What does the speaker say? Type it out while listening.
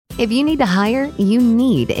If you need to hire, you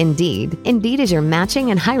need Indeed. Indeed is your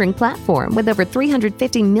matching and hiring platform with over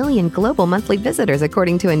 350 million global monthly visitors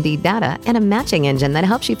according to Indeed data and a matching engine that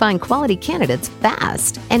helps you find quality candidates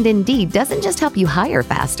fast. And Indeed doesn't just help you hire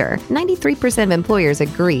faster. 93% of employers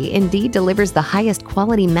agree Indeed delivers the highest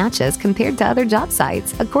quality matches compared to other job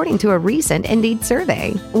sites, according to a recent Indeed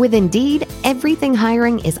survey. With Indeed, everything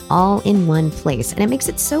hiring is all in one place, and it makes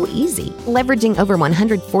it so easy. Leveraging over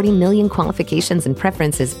 140 million qualifications and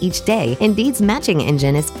preferences each day, Indeed's matching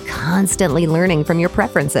engine is constantly learning from your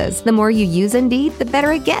preferences. The more you use Indeed, the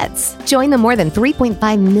better it gets. Join the more than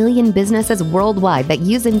 3.5 million businesses worldwide that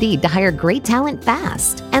use Indeed to hire great talent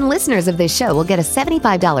fast. And listeners of this show will get a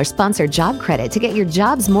 $75 sponsored job credit to get your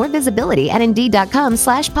jobs more visibility at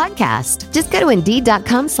Indeed.com/podcast. Just go to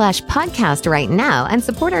Indeed.com/podcast right now and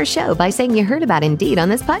support our show by saying you heard about Indeed on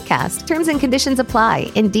this podcast. Terms and conditions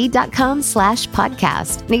apply.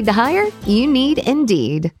 Indeed.com/podcast. Need to hire? You need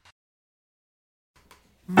Indeed.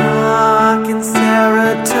 Mark and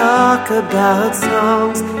Sarah talk about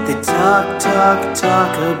songs. They talk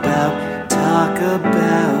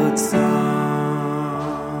about songs.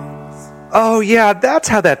 Oh yeah, that's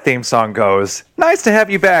how that theme song goes. Nice to have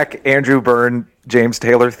you back, Andrew Byrne, James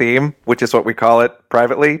Taylor theme, which is what we call it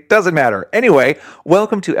privately. Doesn't matter. Anyway,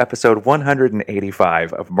 welcome to episode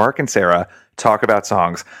 185 of Mark and Sarah Talk About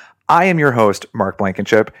Songs. I am your host, Mark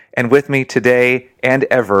Blankenship, and with me today and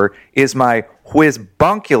ever is my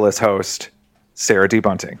whizbunculous host, Sarah D.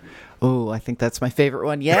 Bunting. Oh, I think that's my favorite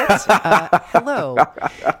one yet. Hello,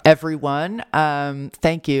 everyone.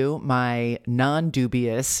 Thank you, my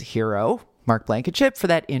non-dubious hero, Mark Blankenship, for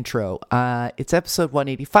that intro. It's episode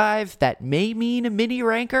 185. That may mean a mini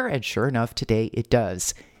ranker, and sure enough, today it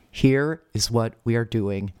does. Here is what we are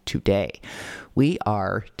doing today. We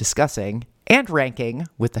are discussing and ranking,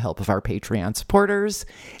 with the help of our Patreon supporters,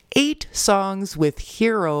 8 songs with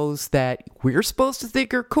heroes that we're supposed to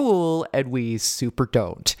think are cool and we super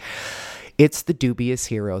don't. It's the Dubious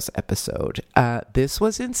Heroes episode. This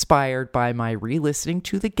was inspired by my re-listening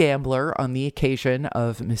to The Gambler on the occasion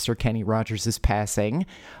of Mr. Kenny Rogers' passing.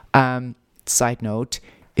 Side note,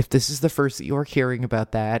 if this is the first that you're hearing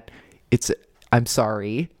about that, I'm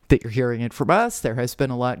sorry that you're hearing it from us. There has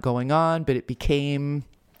been a lot going on, but it became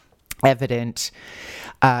evident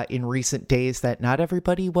in recent days that not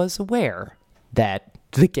everybody was aware that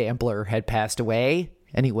the Gambler had passed away.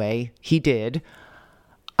 Anyway, he did.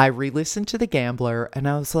 I re-listened to The Gambler and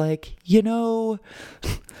I was like,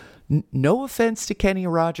 no offense to Kenny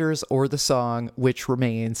Rogers or the song, which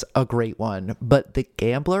remains a great one, but the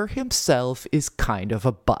Gambler himself is kind of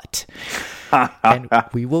a butt. And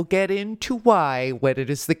we will get into why when it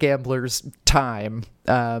is the Gambler's time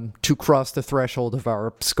to cross the threshold of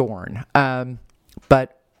our scorn.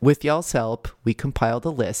 But with y'all's help, we compiled a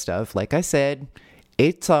list of, like I said,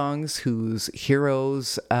 8 songs whose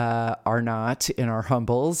heroes are not, in our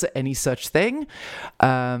humbles, any such thing.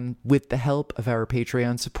 With the help of our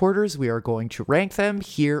Patreon supporters, we are going to rank them.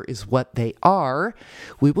 Here is what they are.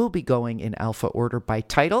 We will be going in alpha order by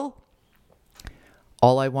title.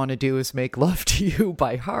 All I Want to Do Is Make Love to You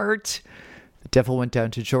by Heart. The Devil Went Down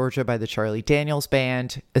to Georgia by the Charlie Daniels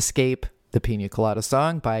Band. Escape, the Pina Colada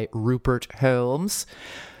Song by Rupert Holmes.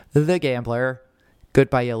 The Gambler.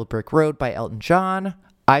 Goodbye Yellow Brick Road by Elton John.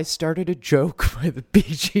 I Started a Joke by the Bee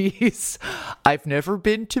Gees. I've Never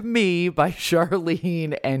Been to Me by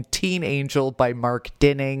Charlene. And Teen Angel by Mark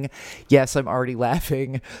Dinning. Yes, I'm already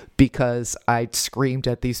laughing because I screamed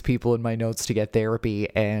at these people in my notes to get therapy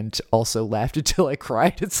and also laughed until I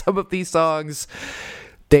cried at some of these songs.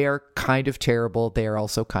 They are kind of terrible. They are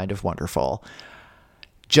also kind of wonderful.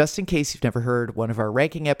 Just in case you've never heard one of our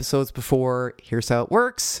ranking episodes before, here's how it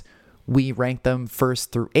works. We rank them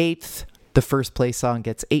 1st through 8th. The first place song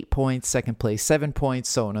gets 8 points, second place 7 points,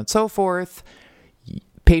 so on and so forth.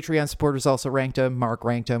 Patreon supporters also ranked them. Mark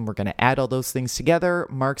ranked them. We're going to add all those things together.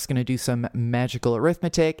 Mark's going to do some magical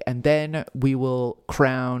arithmetic, and then we will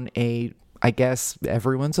crown I guess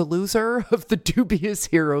everyone's a loser of the Dubious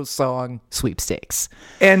Heroes song sweepstakes.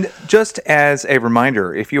 And just as a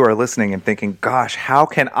reminder, if you are listening and thinking, gosh, how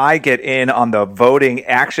can I get in on the voting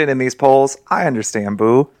action in these polls? I understand,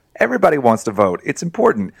 boo. Everybody wants to vote. It's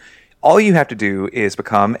important. All you have to do is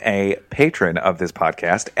become a patron of this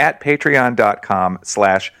podcast at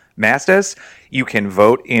patreon.com/Mastis. You can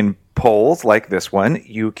vote in polls like this one.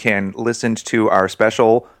 You can listen to our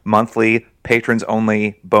special monthly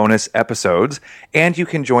patrons-only bonus episodes. And you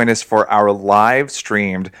can join us for our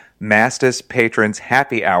live-streamed Mastis Patrons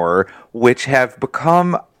Happy Hour, which have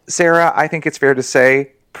become, Sarah, I think it's fair to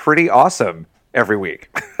say, pretty awesome. every week.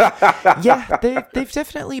 Yeah, they've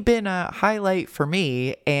definitely been a highlight for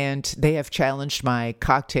me, and they have challenged my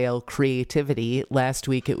cocktail creativity. Last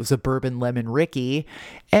week it was a bourbon lemon Ricky,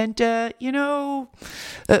 and Bunsey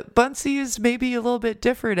is maybe a little bit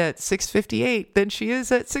different at 6:58 than she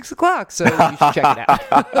is at 6 o'clock, so you should check it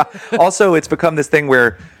out. Also, it's become this thing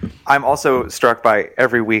where I'm also struck by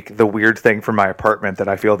every week the weird thing from my apartment that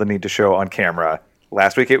I feel the need to show on camera.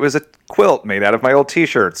 Last week it was a quilt made out of my old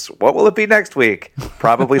t-shirts. What will it be next week?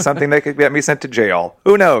 Probably something that could get me sent to jail.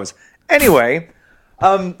 Who knows? Anyway,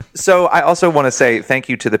 so I also want to say thank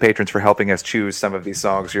you to the patrons for helping us choose some of these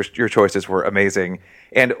songs. Your choices were amazing.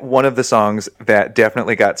 And one of the songs that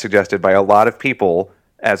definitely got suggested by a lot of people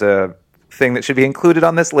as a thing that should be included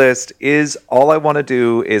on this list is All I Want to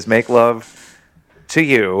Do Is Make Love to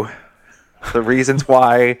You. The reasons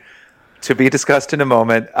why, to be discussed in a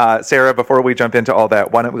moment. Sarah, before we jump into all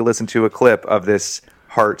that, why don't we listen to a clip of this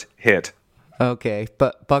heart hit? Okay,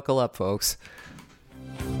 but buckle up, folks.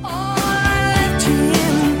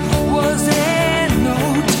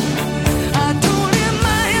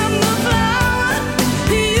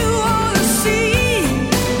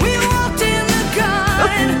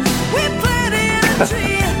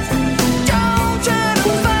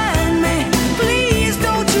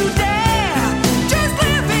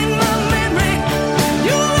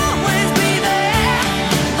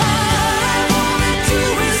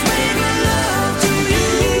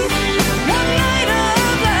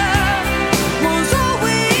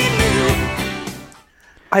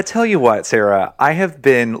 I tell you what, Sarah, I have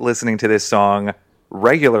been listening to this song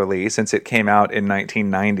regularly since it came out in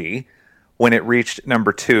 1990, when it reached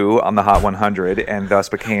number 2 on the Hot 100 and thus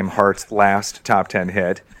became Heart's last top 10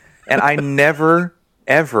 hit. And I never,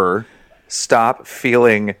 ever stop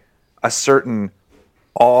feeling a certain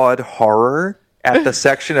awed horror at the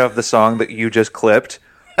section of the song that you just clipped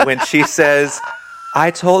when she says,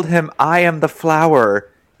 I told him I am the flower,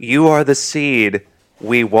 you are the seed.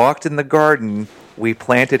 We walked in the garden, we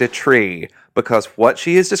planted a tree. Because what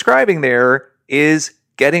she is describing there is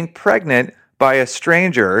getting pregnant by a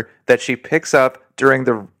stranger that she picks up during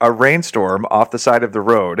a rainstorm off the side of the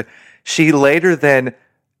road. She later then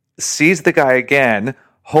sees the guy again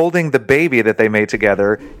holding the baby that they made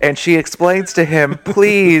together, and she explains to him,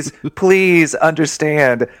 please, please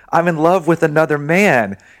understand, I'm in love with another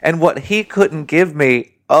man, and what he couldn't give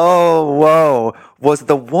me, oh, whoa, was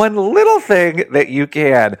the one little thing that you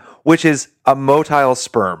can, which is a motile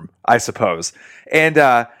sperm, I suppose. And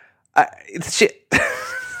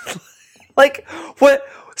like, what,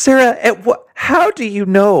 Sarah, how do you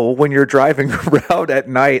know when you're driving around at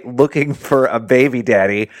night looking for a baby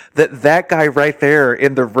daddy that guy right there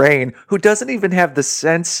in the rain, who doesn't even have the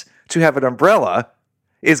sense to have an umbrella,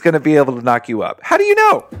 is going to be able to knock you up? How do you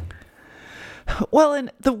know? Well,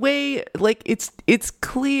 and the way, like, it's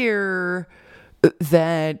clear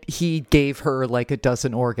that he gave her like a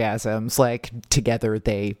dozen orgasms, like together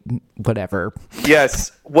they whatever.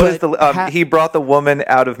 Yes. He brought the woman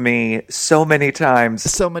out of me so many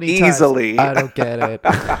times. Easily. I don't get it.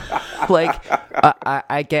 Like,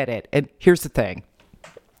 I get it. And here's the thing.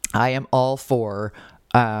 I am all for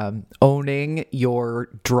owning your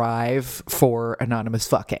drive for anonymous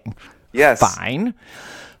fucking. Yes. Fine.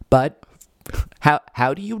 But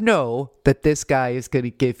how do you know that this guy is going to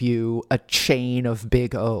give you a chain of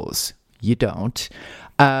big O's? You don't.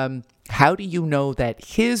 How do you know that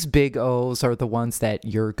his big O's are the ones that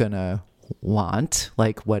you're going to want?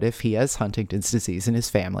 Like, what if he has Huntington's disease in his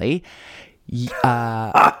family?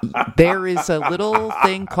 There is a little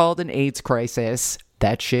thing called an AIDS crisis.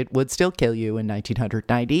 That shit would still kill you in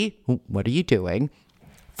 1990. What are you doing?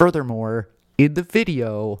 Furthermore, in the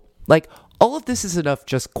video, like, all of this is enough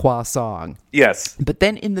just qua song. Yes. But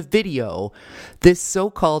then in the video, this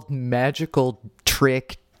so-called magical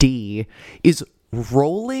trick D is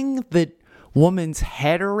rolling the woman's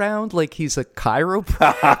head around like he's a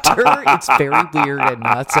chiropractor. It's very weird and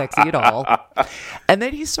not sexy at all. And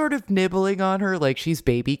then he's sort of nibbling on her like she's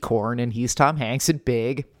baby corn and he's Tom Hanks and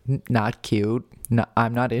big. Not cute. No,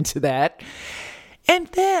 I'm not into that. And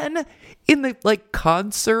then in the like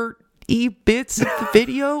concert bits of the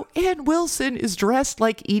video, Ann Wilson is dressed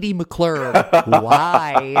like Edie McClure.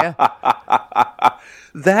 Why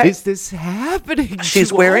is this happening?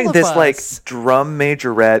 She's wearing this like drum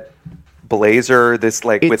majorette blazer, this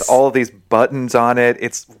like with all of these buttons on it.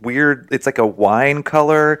 It's weird. It's like a wine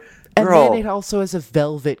color. And then it also has a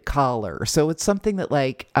velvet collar. So it's something that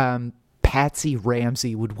like Patsy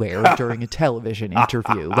Ramsey would wear during a television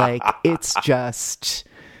interview. Like, it's just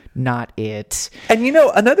not it. And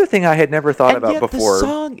another thing I had never thought about before. The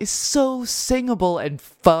song is so singable and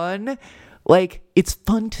fun. Like, it's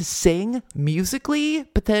fun to sing musically,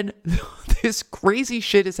 but then this crazy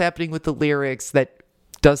shit is happening with the lyrics that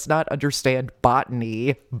does not understand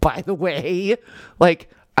botany, by the way. Like,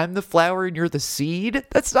 I'm the flower and you're the seed.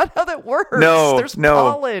 That's not how that works. No, There's no.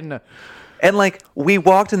 pollen. And like, we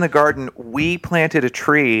walked in the garden, we planted a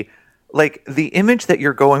tree. Like, the image that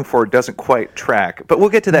you're going for doesn't quite track. But we'll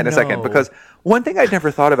get to that in a second, No. because one thing I'd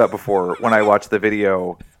never thought about before when I watched the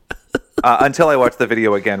video, until I watched the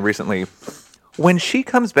video again recently, when she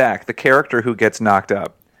comes back, the character who gets knocked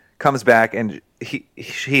up comes back and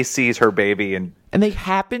he sees her baby and they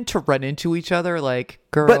happen to run into each other like,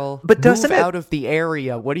 girl, but doesn't move it- out of the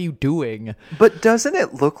area. What are you doing? But doesn't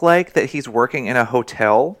it look like that he's working in a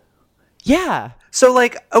hotel? Yeah. So,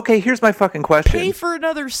 like, okay, here's my fucking question. Pay for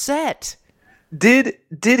another set. Did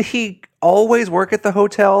he always work at the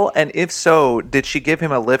hotel? And if so, did she give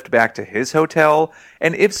him a lift back to his hotel?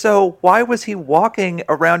 And if so, why was he walking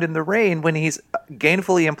around in the rain when he's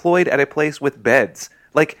gainfully employed at a place with beds?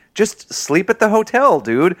 Like, just sleep at the hotel,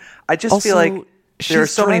 dude. I just feel like there are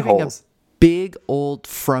she's so many driving holes. a big old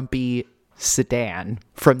frumpy sedan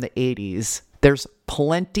from the 80s. There's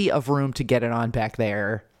plenty of room to get it on back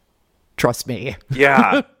there. Trust me.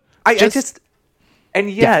 Yeah. I just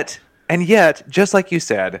and yet, just like you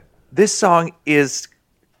said, this song is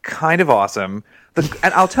kind of awesome.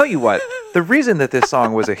 And I'll tell you what, the reason that this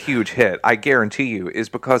song was a huge hit, I guarantee you, is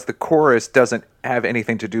because the chorus doesn't have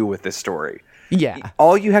anything to do with this story. Yeah.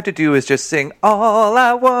 All you have to do is just sing, all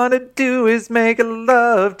I want to do is make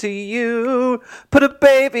love to you, put a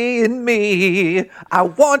baby in me, I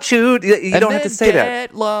want you. You don't have to say that.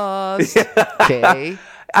 Get lost. Okay.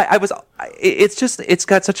 It's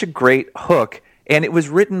got such a great hook, and it was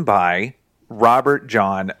written by Robert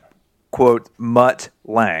John, quote, Mutt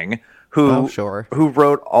Lang, who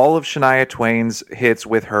wrote all of Shania Twain's hits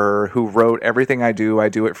with her, who wrote Everything I Do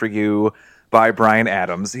It For You by Bryan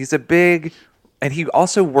Adams. He's a big, and he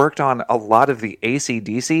also worked on a lot of the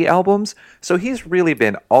AC/DC albums, so he's really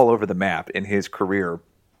been all over the map in his career.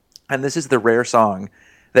 And this is the rare song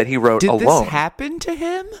that he wrote alone. Did this happen to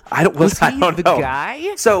him? Was he the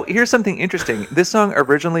guy? So here's something interesting. This song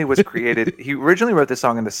originally was created. He originally wrote this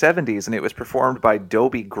song in the 70s, and it was performed by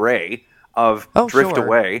Dobie Gray of Drift sure.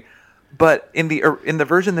 Away. But in the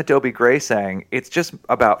version that Dobie Gray sang, it's just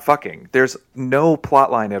about fucking. There's no plot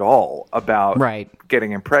line at all about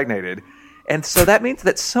getting impregnated. And so that means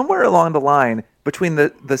that somewhere along the line between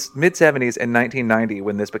the mid-70s and 1990,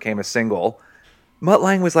 when this became a single, Mutt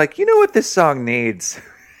Lang was like, you know what this song needs?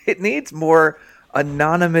 It needs more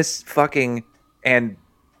anonymous fucking and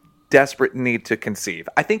desperate need to conceive.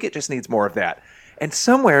 I think it just needs more of that. And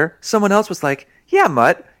somewhere, someone else was like, yeah,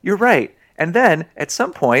 Mutt, you're right. And then, at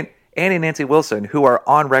some point, Annie and Nancy Wilson, who are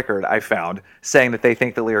on record, I found, saying that they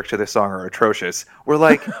think the lyrics to this song are atrocious, were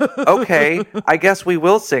like, okay, I guess we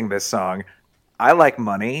will sing this song. I like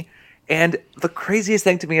money. And the craziest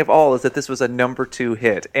thing to me of all is that this was a number 2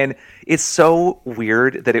 hit. And it's so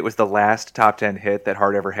weird that it was the last top 10 hit that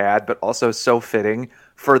Heart ever had, but also so fitting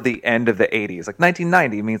for the end of the 80s. Like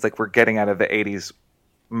 1990 means like we're getting out of the 80s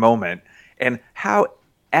moment. And how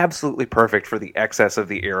absolutely perfect for the excess of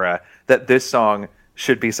the era that this song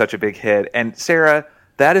should be such a big hit. And Sarah,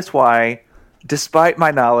 that is why, despite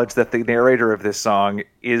my knowledge that the narrator of this song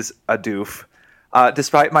is a doof,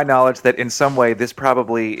 despite my knowledge that in some way this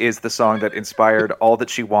probably is the song that inspired All That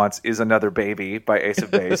She Wants Is Another Baby by Ace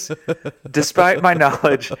of Base, despite my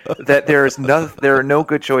knowledge that there are no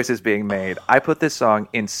good choices being made, I put this song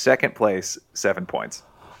in second place, 7 points.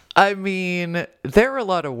 I mean, there are a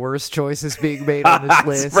lot of worse choices being made on this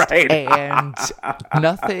list, right. And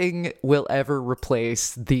nothing will ever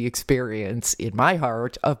replace the experience in my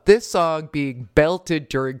heart of this song being belted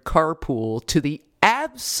during carpool to the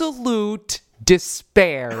absolute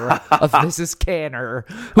despair of Mrs. Canner,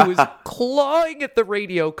 who is clawing at the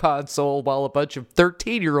radio console while a bunch of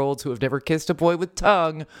 13-year-olds who have never kissed a boy with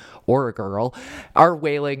tongue, or a girl, are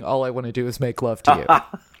wailing, "All I want to do is make love to you."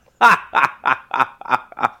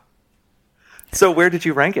 So where did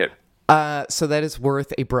you rank it? So that is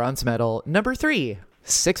worth a bronze medal. Number 3,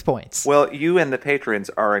 6 points. Well, you and the patrons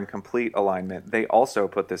are in complete alignment. They also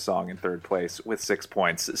put this song in third place with 6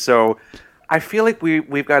 points. So I feel like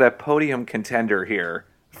we've got a podium contender here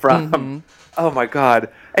from, oh my God.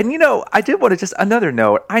 And I did want to just, another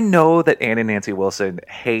note, I know that Ann and Nancy Wilson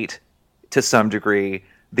hate, to some degree,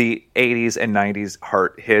 the 80s and 90s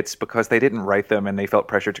Heart hits because they didn't write them and they felt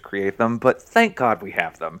pressure to create them, but thank God we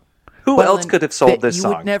have them. Who else could have sold this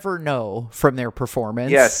song? You would never know from their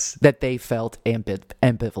performance that they felt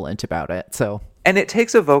ambivalent about it. So, and it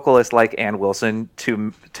takes a vocalist like Ann Wilson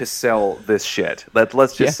to sell this shit.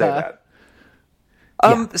 Let's just say that.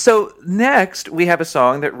 So next, we have a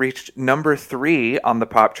song that reached number 3 on the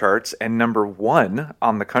pop charts and number 1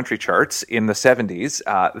 on the country charts in the 70s.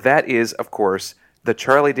 That is, of course, the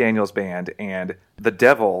Charlie Daniels Band and The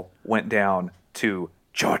Devil Went Down to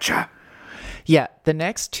Georgia. Yeah, the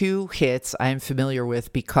next 2 hits I'm familiar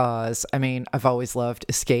with because, I mean, I've always loved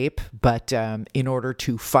Escape, but in order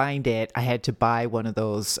to find it, I had to buy one of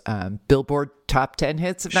those Billboard Top 10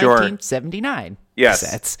 hits of 1979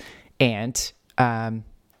 sets. And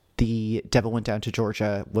The Devil Went Down to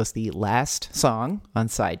Georgia was the last song on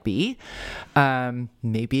side B.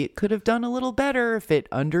 Maybe it could have done a little better if it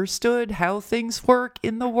understood how things work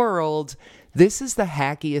in the world. This is the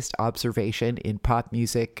hackiest observation in pop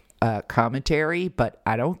music commentary, but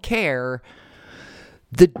I don't care.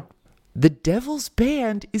 The Devil's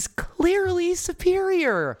Band is clearly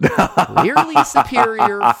superior. Clearly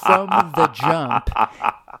superior from the jump.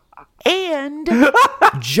 And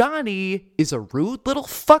Johnny is a rude little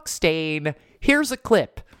fuckstain. Here's a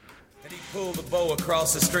clip. And he pulled the bow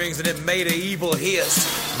across the strings and it made an evil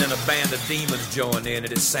hiss. And then a band of demons joined in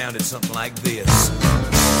and it sounded something like this.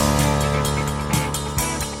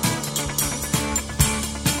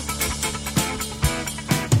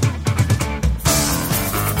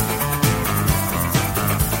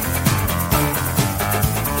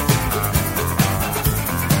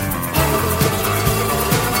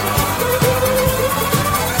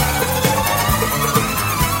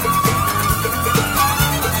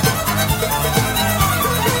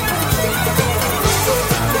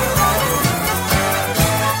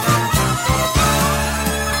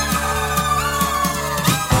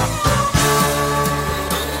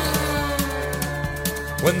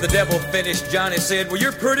 When the devil finished, Johnny said, well,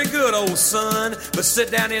 you're pretty good, old son, but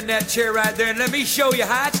sit down in that chair right there and let me show you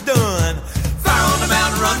how it's done. Fire on the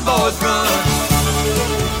mountain, run, boys, run.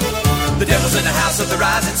 The devil's in the house of the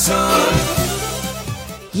rising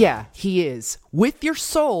sun. Yeah, he is. With your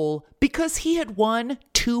soul, because he had won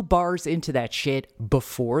 2 bars into that shit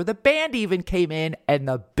before the band even came in, and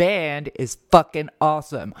the band is fucking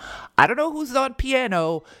awesome. I don't know who's on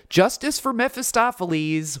piano, Justice for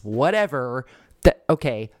Mephistopheles, whatever.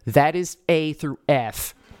 Okay, that is A through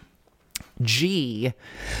F. G.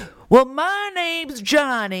 Well, my name's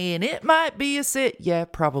Johnny, and it might be a sit. Yeah,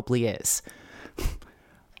 it probably is.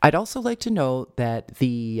 I'd also like to note that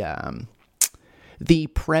the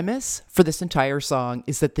premise for this entire song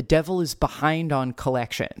is that the devil is behind on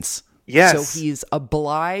collections. Yes. So he's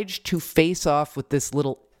obliged to face off with this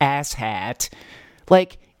little asshat.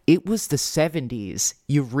 Like, it was the 70s.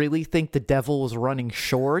 You really think the devil was running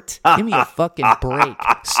short? Give me a fucking break.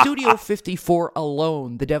 Studio 54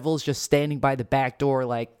 alone, the devil's just standing by the back door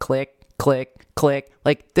like click, click, click.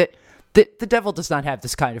 Like, the devil does not have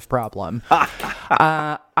this kind of problem.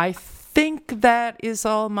 I think that is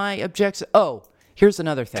all my objections. Oh, here's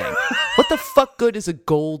another thing. What the fuck good is a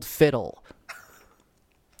gold fiddle?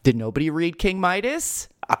 Did nobody read King Midas?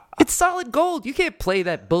 It's solid gold. You can't play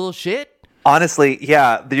that bullshit. Honestly,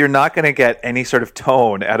 yeah, you're not going to get any sort of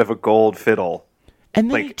tone out of a gold fiddle. And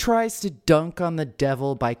then he tries to dunk on the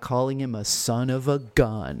devil by calling him a son of a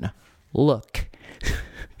gun. Look,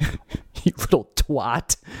 you little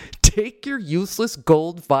twat. Take your useless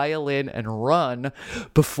gold violin and run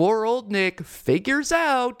before old Nick figures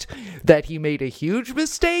out that he made a huge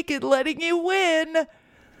mistake in letting you win.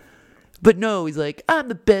 But no, he's like, I'm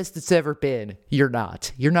the best it's ever been. You're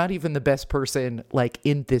not. You're not even the best person, like,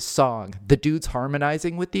 in this song. The dude's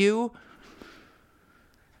harmonizing with you.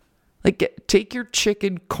 Like, take your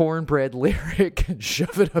chicken cornbread lyric and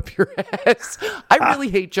shove it up your ass. I really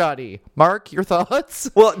hate Johnny. Mark, your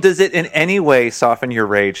thoughts? Well, does it in any way soften your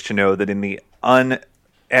rage to know that in the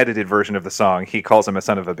unedited version of the song, he calls him a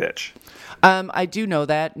son of a bitch? I do know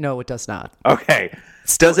that. No, it does not. Okay.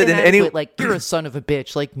 Does it in any way... Like, you're a son of a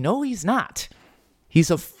bitch. Like, no, he's not. He's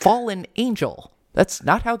a fallen angel. That's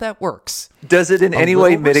not how that works. Does it in any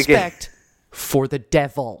way mitigate... respect for the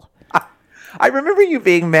devil. I remember you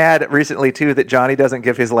being mad recently, too, that Johnny doesn't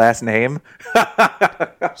give his last name.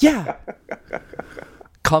 Yeah.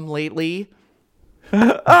 Come lately.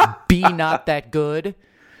 Be not that good.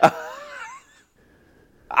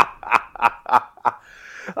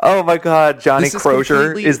 Oh my God, Johnny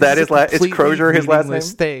Crozier. Is that his last? Is Crozier his last name?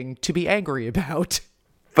 Thing to be angry about,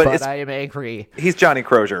 but I am angry. He's Johnny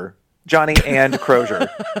Crozier. Johnny and Crozier.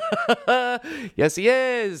 Yes, he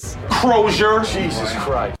is. Crozier. Jesus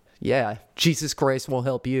Christ. Yeah, Jesus Christ will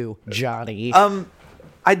help you, Johnny.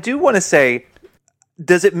 I do want to say,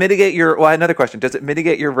 does it mitigate your? Well, another question. Does it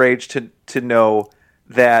mitigate your rage to know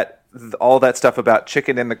that all that stuff about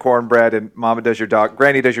chicken in the cornbread and Mama does your dog,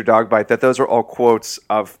 Granny does your dog bite, that those are all quotes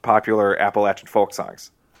of popular Appalachian folk songs?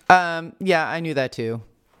 Yeah, I knew that too.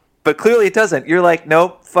 But clearly it doesn't. You're like,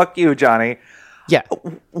 nope, fuck you, Johnny. Yeah.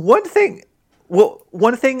 One thing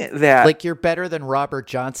that... Like, you're better than Robert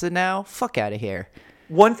Johnson now? Fuck out of here.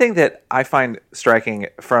 One thing that I find striking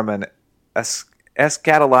from an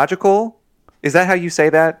eschatological... Is that how you say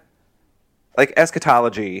that? Like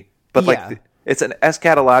eschatology, but Yeah. like it's an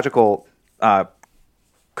eschatological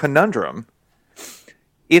conundrum.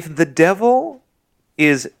 If the devil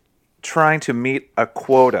is trying to meet a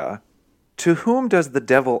quota, to whom does the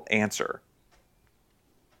devil answer?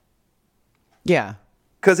 Yeah.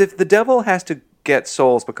 Because if the devil has to get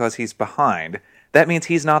souls because he's behind, that means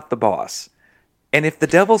he's not the boss. And if the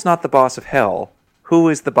devil's not the boss of hell, who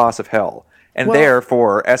is the boss of hell? And Well-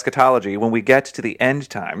 therefore, eschatology, when we get to the end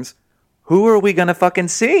times, who are we going to fucking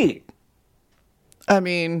see? I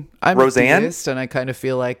mean, I'm Roseanne? a theist, and I kind of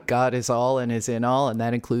feel like God is all and is in all, and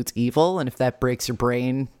that includes evil. And if that breaks your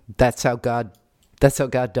brain, that's how God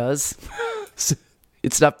does.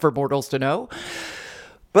 It's not for mortals to know.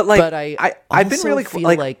 But like, But I've been also really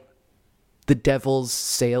feel like the devil's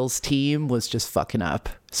sales team was just fucking up.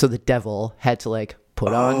 So the devil had to like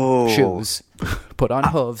put on shoes, put on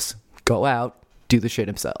hooves, go out, do the shit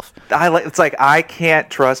himself. It's like, I can't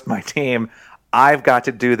trust my team. I've got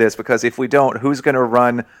to do this because if we don't, who's going to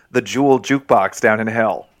run the Jewel jukebox down in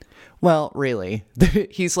hell? Well, really,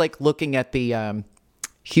 he's like looking at the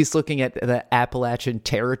Appalachian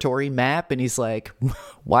Territory map, and he's like,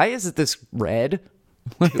 "Why isn't this red?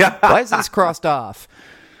 Why is this crossed off?"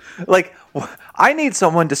 Like, I need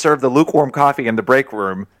someone to serve the lukewarm coffee in the break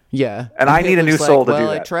room. Yeah, And I need a new Hitler's soul like, to do well,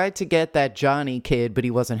 I that. tried to get that Johnny kid, but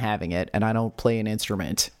he wasn't having it, and I don't play an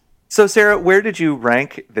instrument. So, Sarah, where did you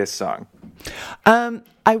rank this song?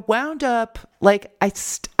 I wound up like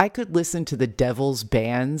I could listen to the Devil's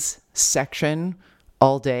Bands section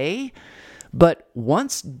all day, but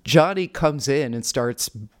once Johnny comes in and starts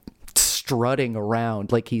strutting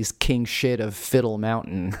around like he's king shit of Fiddle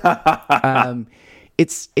Mountain,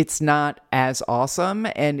 it's not as awesome,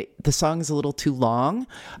 and the song is a little too long.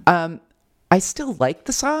 I still like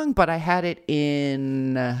the song, but I had it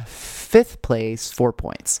in fifth place, 4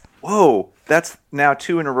 points. Whoa, that's now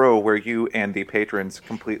 2 in a row where you and the patrons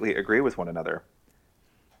completely agree with one another.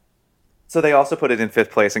 So they also put it in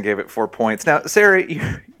fifth place and gave it 4 points. Now, Sarah,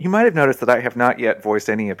 you might have noticed that I have not yet voiced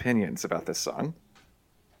any opinions about this song.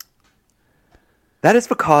 That is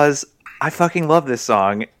because I fucking love this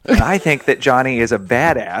song, and I think that Johnny is a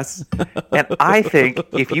badass. And I think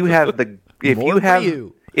if you have the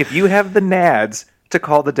nads to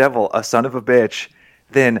call the devil a son of a bitch,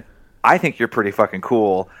 then I think you're pretty fucking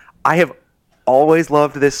cool. I have always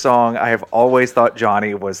loved this song. I have always thought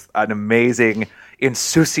Johnny was an amazing,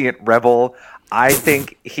 insouciant rebel. I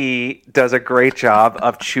think he does a great job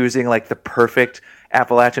of choosing like the perfect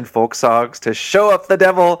Appalachian folk songs to show up the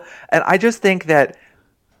devil. And I just think that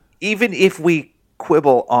even if we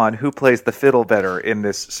quibble on who plays the fiddle better in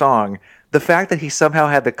this song, the fact that he somehow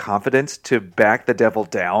had the confidence to back the devil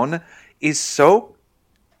down is so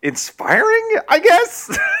inspiring, I guess.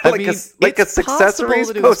 like a successories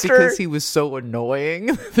that it was poster. because he was so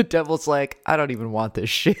annoying. The devil's like, I don't even want this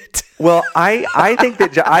shit. Well, I think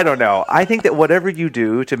that I don't know. I think that whatever you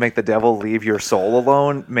do to make the devil leave your soul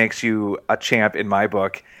alone makes you a champ in my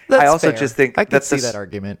book. That's I also fair. just think I could that's see that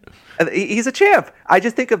argument. He's a champ. I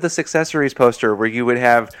just think of the successories poster where you would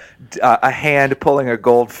have a hand pulling a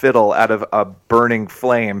gold fiddle out of a burning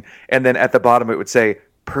flame, and then at the bottom it would say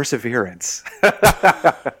perseverance.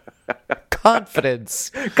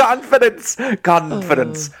 Confidence.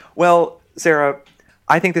 Confidence. Well, Sarah,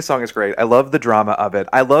 I think this song is great. I love the drama of it.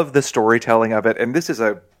 I love the storytelling of it. And this is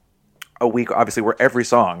a week, obviously, where every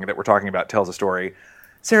song that we're talking about tells a story.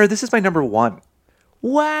 Sarah, this is my number 1.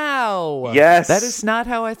 Wow. Yes. That is not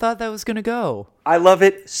how I thought that was going to go. I love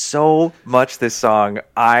it so much, this song.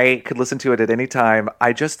 I could listen to it at any time.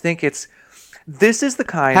 I just think this is the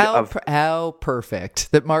kind of... How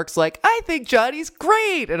perfect that Mark's like, I think Johnny's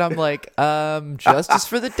great. And I'm like, justice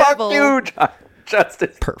for the devil. Fuck you, John.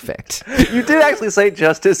 Justice. Perfect. You did actually say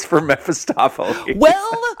justice for Mephistopheles.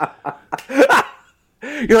 Well,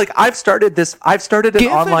 You're like, I've started an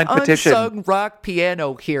online petition. Unsung rock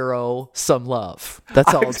piano hero some love.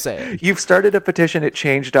 That's all I'm saying. You've started a petition at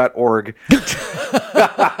change.org.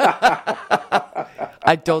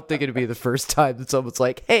 I don't think it'd be the first time that someone's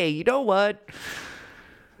like, hey, you know what?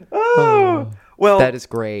 Well, That is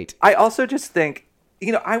great. I also just think,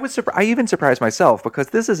 I even surprised myself because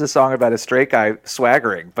this is a song about a straight guy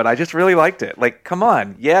swaggering, but I just really liked it. Like, come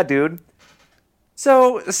on. Yeah, dude.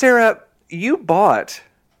 So, Sarah, you bought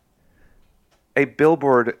a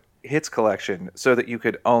Billboard hits collection so that you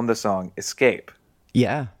could own the song Escape.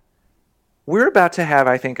 Yeah. we're about to have,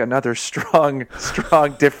 I think, another strong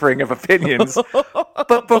differing of opinions.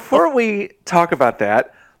 But before we talk about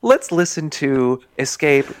that, let's listen to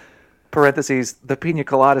Escape, parentheses, the Pina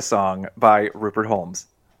Colada song by Rupert Holmes.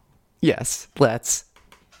 Yes, let's.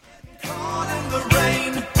 Caught in the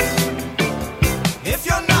rain. If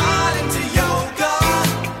you're not into yoga,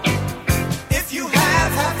 if you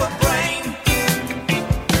have half a brain,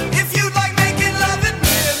 if you like making love at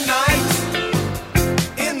midnight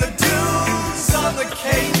in the dunes on the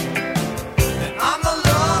Cape, then I'm the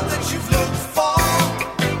love that you've looked for.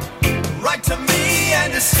 Write to me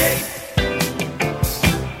and escape.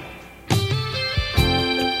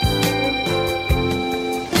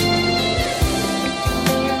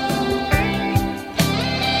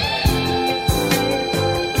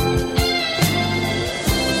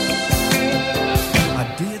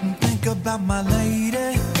 About my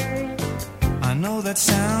lady, I know that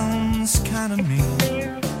sounds kind of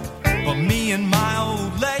mean, but me and my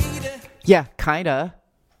old lady. Yeah, kinda.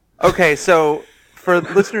 Okay, so for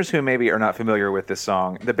listeners who maybe are not familiar with this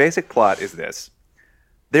song, the basic plot is this.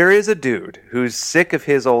 There is a dude who's sick of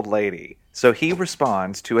his old lady, so he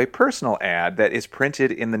responds to a personal ad that is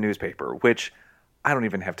printed in the newspaper, which I don't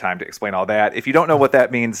even have time to explain all that. If you don't know what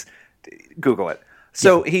that means, Google it.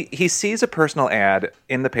 So he sees a personal ad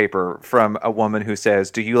in the paper from a woman who says,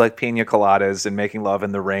 do you like pina coladas and making love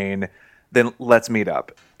in the rain? Then let's meet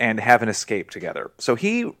up and have an escape together. So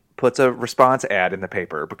he puts a response ad in the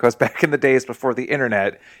paper because back in the days before the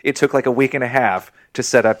internet, it took like a week and a half to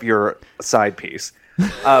set up your side piece.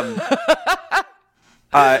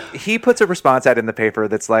 He puts a response ad in the paper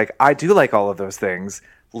that's like, I do like all of those things.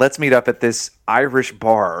 Let's meet up at this Irish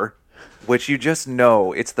bar, which you just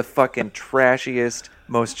know it's the fucking trashiest,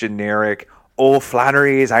 most generic old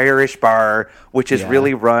Flannery's Irish bar, which is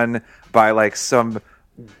really run by like some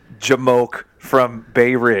jamoke from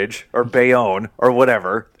Bay Ridge or Bayonne or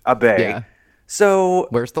whatever, a bay. Yeah. So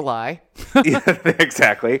Where's the lie? yeah,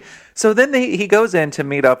 exactly. So then he goes in to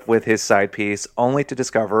meet up with his side piece, only to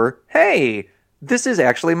discover, hey, this is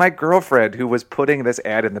actually my girlfriend who was putting this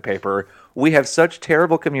ad in the paper. We have such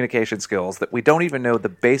terrible communication skills that we don't even know the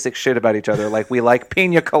basic shit about each other, like we like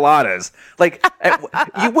pina coladas. Like,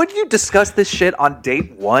 would you discuss this shit on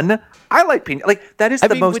date one? I like pina. Like, that is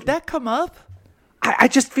most... would that come up? I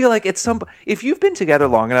just feel like it's if you've been together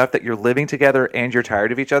long enough that you're living together and you're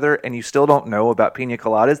tired of each other and you still don't know about pina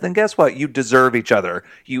coladas, then guess what? You deserve each other.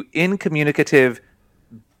 You incommunicative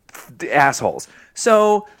assholes.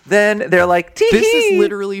 So then they're like, tee-hee. This is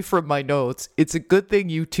literally from my notes. It's a good thing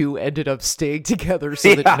you two ended up staying together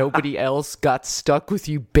so that nobody else got stuck with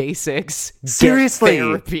you basics. Seriously. Get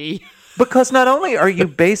therapy. Because not only are you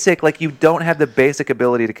basic, like you don't have the basic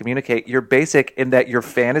ability to communicate, you're basic in that your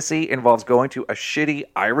fantasy involves going to a shitty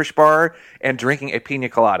Irish bar and drinking a pina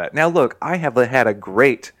colada. Now look, I have had a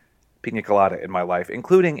great pina colada in my life,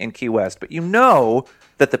 including in Key West, but you know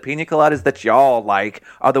that the pina coladas that y'all like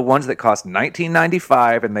are the ones that cost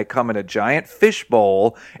 $19.95 and they come in a giant fish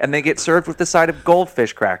bowl and they get served with the side of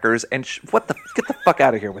goldfish crackers and get the fuck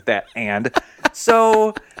out of here with that. And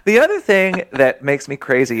so the other thing that makes me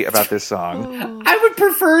crazy about this song, I would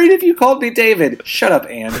prefer it if you called me David. Shut up,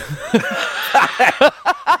 Anne.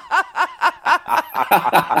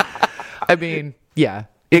 I mean, yeah.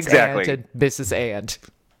 Exactly. Aunt and Mrs. Ant.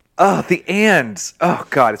 Oh, the ands. Oh,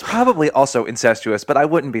 God. It's probably also incestuous, but I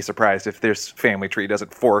wouldn't be surprised if this family tree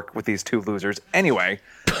doesn't fork with these two losers. Anyway.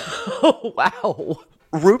 Oh, wow.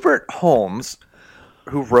 Rupert Holmes,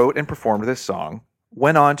 who wrote and performed this song,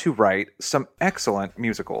 went on to write some excellent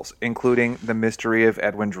musicals, including The Mystery of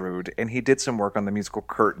Edwin Drood, and he did some work on the musical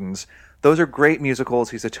Curtains. Those are great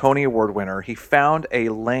musicals. He's a Tony Award winner. He found a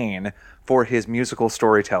lane for his musical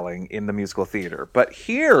storytelling in the musical theater. But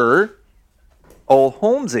here, old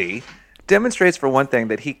Holmesy demonstrates for one thing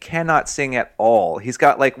that he cannot sing at all. He's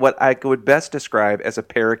got like what I would best describe as a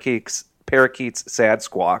parakeet's sad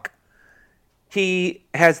squawk. He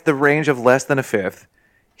has the range of less than a fifth.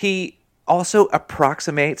 He also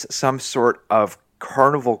approximates some sort of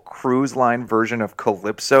Carnival Cruise Line version of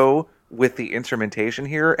Calypso with the instrumentation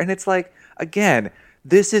here. And it's like, again,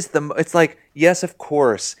 it's like, yes, of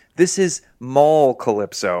course, this is mall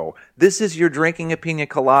Calypso. This is you're drinking a pina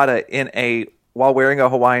colada while wearing a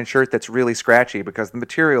Hawaiian shirt that's really scratchy because the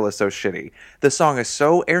material is so shitty. The song is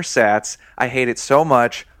so ersatz. I hate it so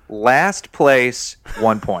much. Last place,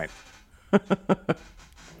 1 point. All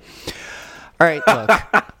right, look.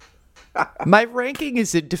 My ranking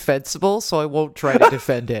is indefensible, so I won't try to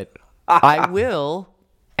defend it. I will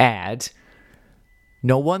add,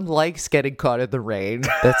 no one likes getting caught in the rain.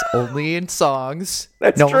 That's only in songs.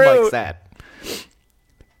 That's no true. one likes that.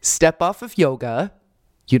 Step off of yoga.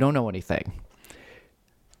 You don't know anything.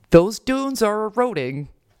 Those dunes are eroding.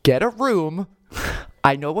 Get a room.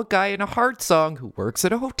 I know a guy in a Heart song who works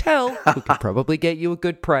at a hotel who can probably get you a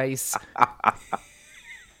good price.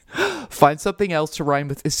 Find something else to rhyme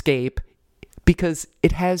with escape because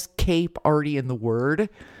it has cape already in the word.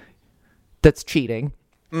 That's cheating.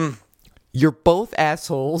 You're both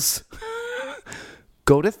assholes.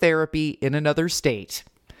 Go to therapy in another state.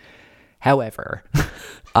 However,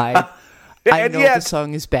 I know the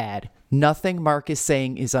song is bad. Nothing Mark is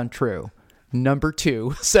saying is untrue. Number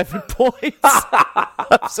 2, 7 points.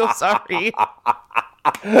 I'm so sorry.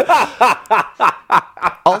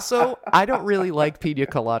 Also, I don't really like pina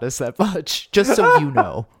coladas that much, just so you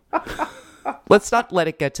know. Let's not let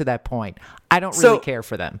it get to that point. I don't really care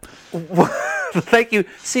for them. Thank you.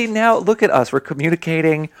 See, now look at us. We're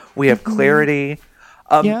communicating. We have clarity.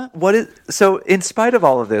 Yeah. So in spite of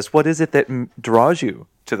all of this, what is it that draws you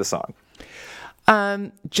to the song?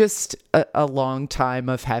 Just a long time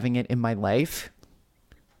of having it in my life.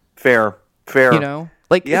 Fair. You know?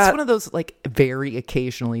 Like, Yeah. it's one of those, like, very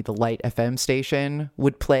occasionally the Light FM station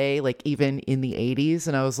would play, like, even in the 80s.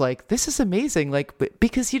 And I was like, this is amazing. Like,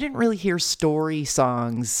 because you didn't really hear story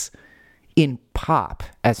songs in pop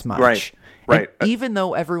as much. Right. And even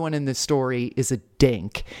though everyone in this story is a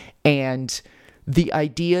dink, and the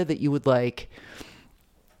idea that you would, like,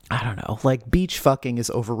 I don't know, like, beach fucking is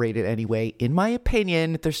overrated anyway. In my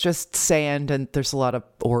opinion, there's just sand and there's a lot of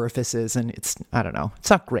orifices and I don't know, it's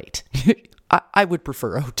not great. I would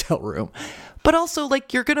prefer a hotel room. But also,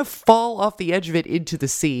 like, you're going to fall off the edge of it into the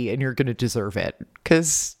sea and you're going to deserve it.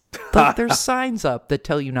 Because there's signs up that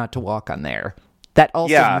tell you not to walk on there. That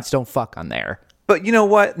also means don't fuck on there. But you know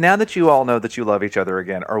what? Now that you all know that you love each other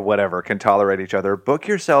again or whatever, can tolerate each other, book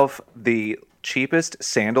yourself the cheapest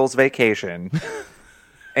sandals vacation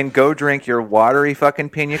and go drink your watery fucking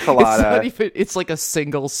pina colada. It's like a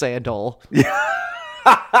single sandal.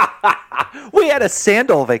 We had a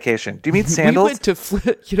sandal vacation. Do you mean sandals? We went to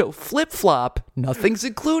flip-flop. Nothing's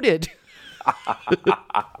included.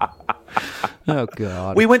 Oh,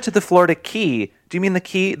 God. We went to the Florida Key. Do you mean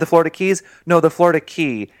the Florida Keys? No, the Florida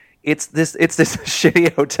Key. It's this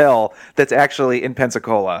shitty hotel that's actually in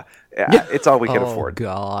Pensacola. It's all we could afford. Oh,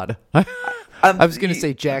 God. I was going to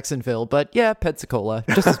say Jacksonville, but yeah, Pensacola.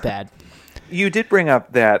 Just as bad. You did bring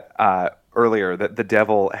up that earlier, that the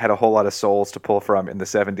devil had a whole lot of souls to pull from in the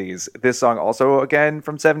 70s. This song also, again,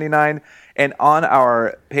 from 79. And on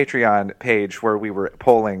our Patreon page where we were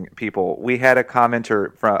polling people, we had a comment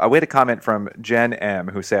from Jen M,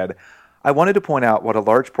 who said, I wanted to point out what a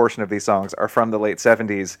large portion of these songs are from the late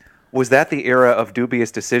 70s. Was that the era of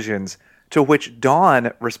dubious decisions? To which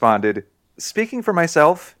Dawn responded, speaking for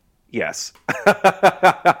myself, yes.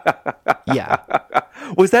 Yeah.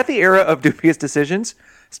 Was that the era of dubious decisions?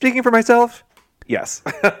 Speaking for myself, yes.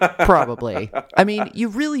 Probably. I mean, you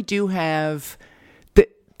really do have...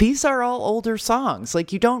 These are all older songs.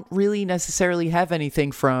 Like, you don't really necessarily have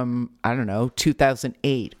anything from, I don't know,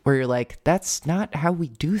 2008, where you're like, that's not how we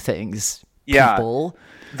do things, people.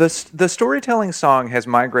 The storytelling song has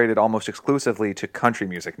migrated almost exclusively to country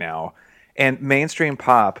music now, and mainstream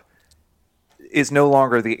pop is no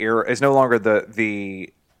longer the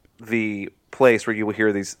place where you will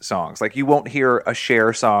hear these songs. Like, you won't hear a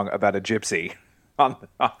Cher song about a gypsy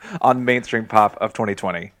on mainstream pop of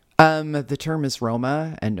 2020. The term is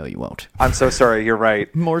Roma, and no, you won't. I'm so sorry. You're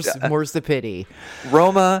right. More's the pity.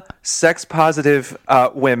 Roma, sex-positive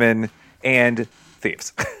women, and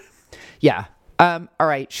thieves. Yeah. All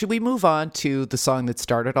right. Should we move on to the song that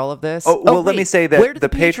started all of this? Let me say that where did the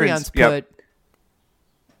patrons put... Yep.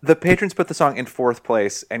 The patrons put the song in 4th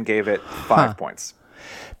place and gave it 5 points.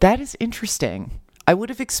 That is interesting. I would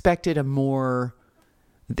have expected for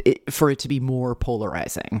it to be more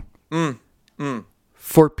polarizing.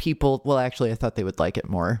 For people, well, actually, I thought they would like it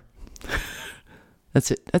more.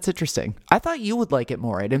 That's interesting. I thought you would like it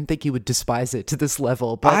more. I didn't think you would despise it to this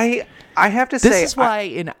level. But I have to say, this is why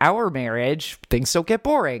in our marriage things don't get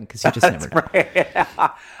boring, because you just never know. Right.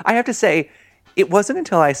 I have to say, it wasn't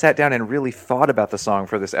until I sat down and really thought about the song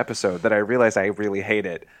for this episode that I realized I really hate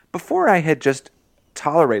it. Before, I had just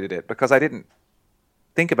tolerated it because I didn't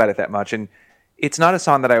think about it that much, and it's not a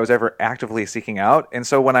song that I was ever actively seeking out. And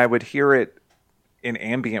so when I would hear it in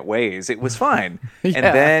ambient ways, it was fine. Yeah. And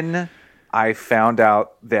then I found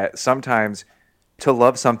out that sometimes to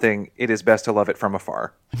love something, it is best to love it from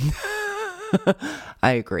afar.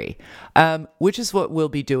 I agree. Which is what we'll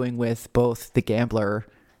be doing with both The Gambler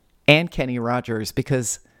and Kenny Rogers,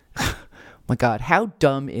 because, oh my God, how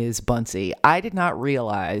dumb is Bunsey? I did not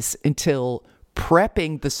realize until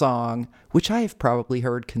prepping the song, which I have probably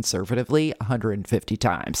heard conservatively 150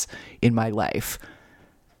 times in my life,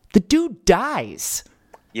 The dude dies.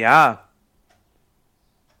 Yeah.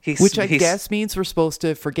 Which I guess means we're supposed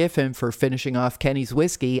to forgive him for finishing off Kenny's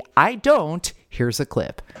whiskey. I don't. Here's a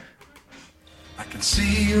clip. I can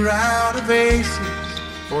see you're out of aces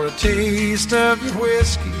for a taste of your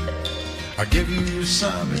whiskey. I'll give you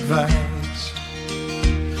some advice.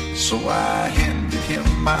 So I handed him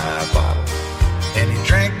my bottle, and he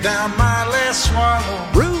drank down my last swallow.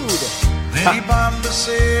 Rude. Then he bombed a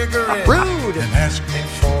cigarette. Rude. And asked me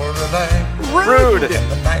for a light. Rude.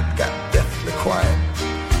 And the night got deathly quiet,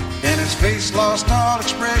 and his face lost all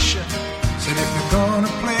expression. Said, if you're gonna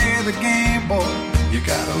play the game, boy, you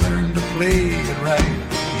gotta learn to play it right.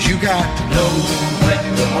 You got to know when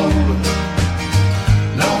to hold 'em,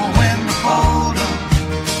 know when to fold 'em,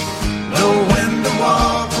 know when to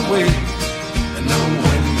walk away, and know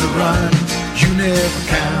when to run. You never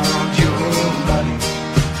count your money.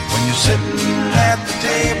 When you're sitting at the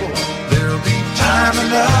table, there'll be time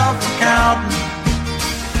enough for counting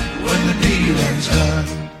when the dealing's done.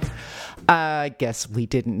 I guess we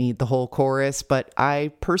didn't need the whole chorus, but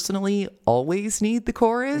I personally always need the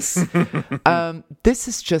chorus. This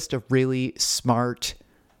is just a really smart,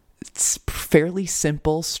 it's fairly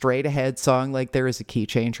simple, straight ahead song. Like, there is a key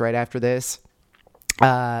change right after this.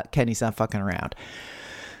 Kenny's not fucking around.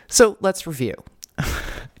 So let's review.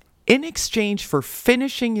 In exchange for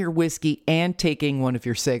finishing your whiskey and taking one of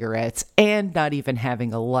your cigarettes and not even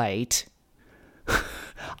having a light,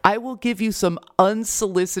 I will give you some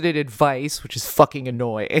unsolicited advice, which is fucking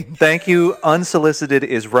annoying. Thank you. Unsolicited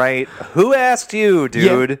is right. Who asked you,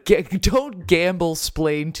 dude? Yeah, don't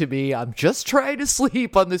gamble-splain to me. I'm just trying to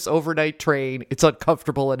sleep on this overnight train. It's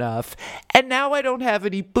uncomfortable enough. And now I don't have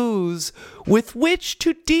any booze with which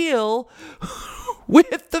to deal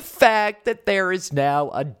with the fact that there is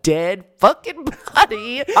now a dead fucking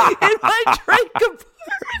body in my drink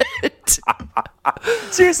compartment.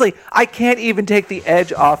 Seriously, I can't even take the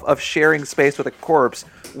edge off of sharing space with a corpse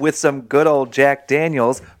with some good old Jack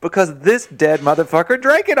Daniels because this dead motherfucker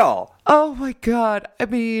drank it all. Oh my God. I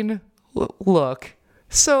mean, look.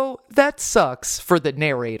 So that sucks for the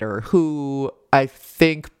narrator, who I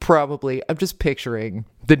think probably, I'm just picturing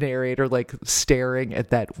the narrator like staring at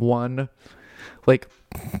that one like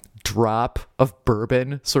drop of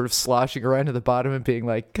bourbon sort of sloshing around at the bottom and being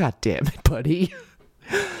like, God damn it, buddy.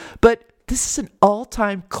 But this is an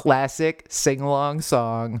all-time classic sing-along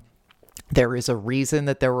song. There is a reason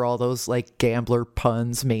that there were all those like gambler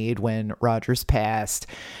puns made when Rogers passed.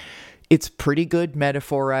 It's pretty good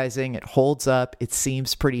metaphorizing. It holds up. It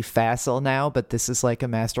seems pretty facile now, but this is like a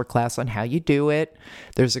masterclass on how you do it.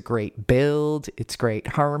 There's a great build. It's great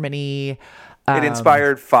harmony. It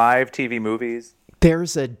inspired 5 TV movies.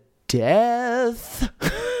 There's a death.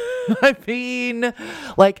 I mean,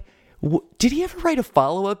 like, did he ever write a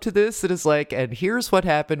follow-up to this that is like, and here's what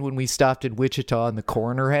happened when we stopped in Wichita and the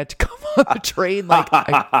coroner had to come on the train? Like,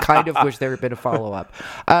 I kind of wish there had been a follow-up.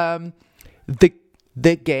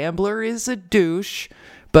 The gambler is a douche,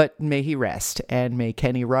 but may he rest, and may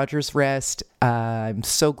Kenny Rogers rest. I'm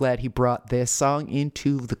so glad he brought this song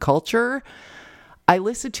into the culture. I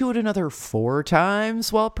listened to it another 4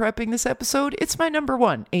 times while prepping this episode. It's my number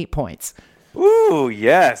 1, 8 points. Ooh,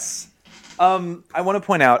 yes. I want to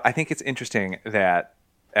point out, I think it's interesting that,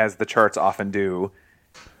 as the charts often do,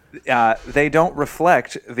 they don't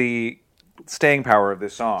reflect the staying power of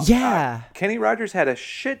this song. Yeah. Kenny Rogers had a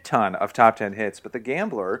shit ton of top 10 hits, but The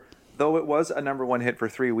Gambler, though it was a number 1 hit for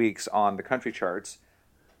 3 weeks on the country charts,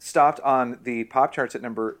 stopped on the pop charts at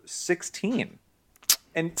number 16.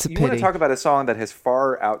 And you want to talk about a song that has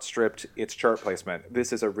far outstripped its chart placement.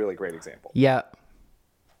 This is a really great example. Yeah.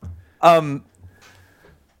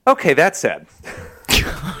 Okay, that said.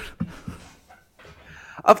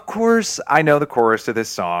 Of course, I know the chorus to this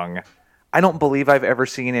song. I don't believe I've ever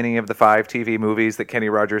seen any of the 5 TV movies that Kenny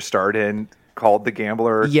Rogers starred in called The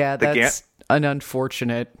Gambler. Yeah, that's an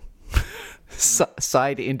unfortunate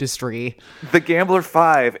side industry. The Gambler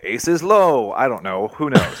 5, Aces Low. I don't know. Who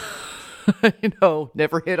knows?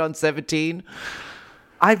 Never hit on 17.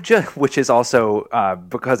 Which is also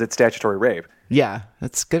because it's statutory rape. Yeah,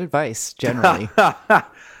 that's good advice, generally.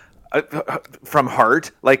 From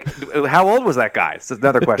Heart? Like, how old was that guy? This is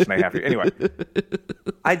another question I have here. Anyway,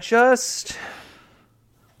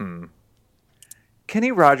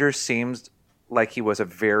 Kenny Rogers seems like he was a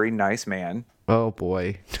very nice man. Oh,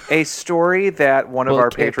 boy. A story that one of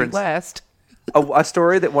our patrons... A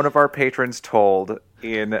story that one of our patrons told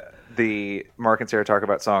in the Mark and Sarah Talk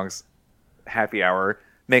About Songs happy hour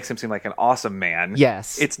makes him seem like an awesome man.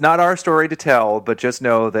 Yes. It's not our story to tell, but just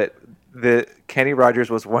know that Kenny Rogers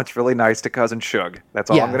was once really nice to Cousin Shug. That's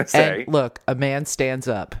all I'm going to say. And look, a man stands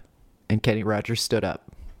up, and Kenny Rogers stood up.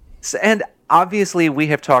 And obviously, we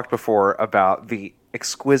have talked before about the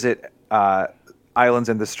exquisite Islands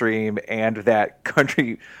in the Stream and that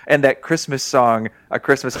country and that Christmas song, A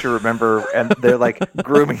Christmas to Remember, and they're like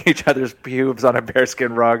grooming each other's pubes on a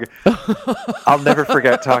bearskin rug. I'll never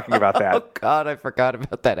forget talking about that. Oh God, I forgot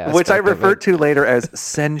about that aspect. Which I referred to later as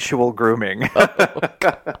sensual grooming.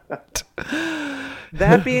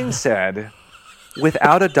 That being said,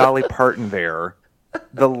 without a Dolly Parton there,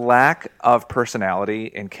 the lack of personality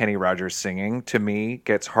in Kenny Rogers singing to me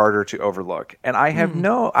gets harder to overlook. And I have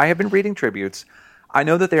been reading tributes. I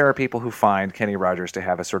know that there are people who find Kenny Rogers to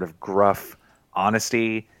have a sort of gruff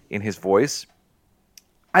honesty in his voice.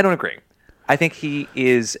 I don't agree. I think he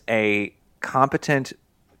is a competent,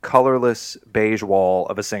 colorless beige wall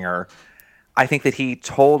of a singer. I think that he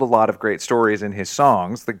told a lot of great stories in his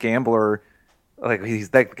songs. The Gambler,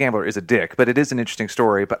 the Gambler is a dick, but it is an interesting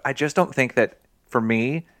story. But I just don't think that, for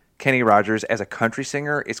me, Kenny Rogers as a country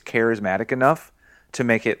singer is charismatic enough to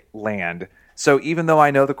make it land. So even though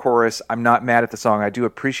I know the chorus, I'm not mad at the song. I do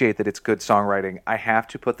appreciate that it's good songwriting. I have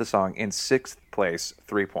to put the song in 6th place,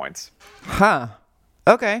 3 points. Huh.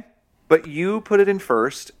 Okay. But you put it in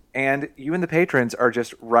first, and you and the patrons are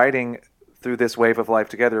just riding through this wave of life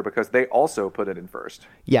together because they also put it in first.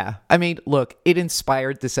 Yeah. I mean, look, it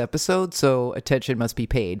inspired this episode, so attention must be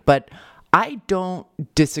paid. But I don't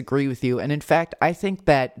disagree with you. And in fact, I think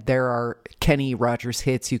that there are Kenny Rogers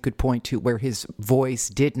hits you could point to where his voice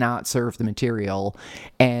did not serve the material,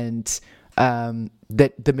 and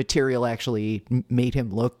that the material actually made him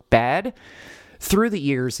look bad. Through the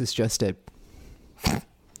Years is just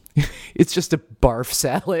it's just a barf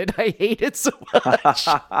salad. I hate it so much.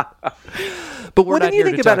 But we're not here to talk about that. What do you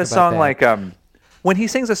think about a song like when he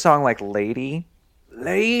sings a song like Lady?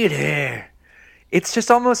 It's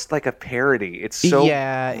just almost like a parody. It's so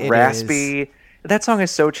raspy. Is. That song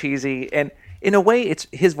is so cheesy. And in a way,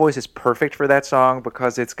 his voice is perfect for that song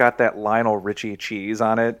because it's got that Lionel Richie cheese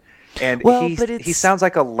on it. And he sounds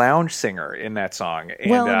like a lounge singer in that song.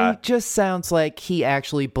 And, he just sounds like he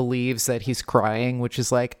actually believes that he's crying, which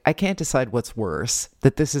is like, I can't decide what's worse,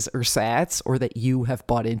 that this is ersatz or that you have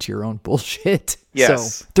bought into your own bullshit.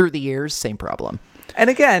 Yes. So Through the Years, same problem. And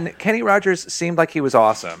again, Kenny Rogers seemed like he was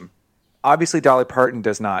awesome. Obviously, Dolly Parton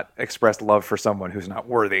does not express love for someone who's not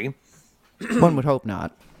worthy. One would hope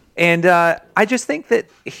not. And I just think that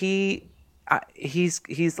he's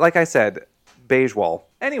like I said, beige wall.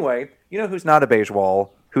 Anyway, you know who's not a beige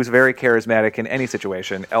wall, who's very charismatic in any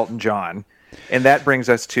situation? Elton John. And that brings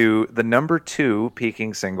us to the number 2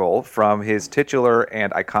 peaking single from his titular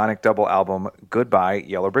and iconic double album, Goodbye,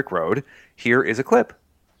 Yellow Brick Road. Here is a clip.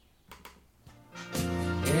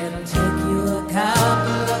 It'll take you a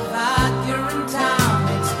couple of hot urine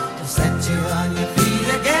tonics to set you on your feet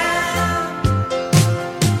again.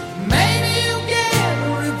 Maybe you'll get a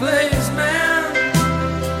replacement.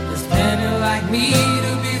 There's plenty like me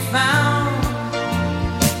to be found.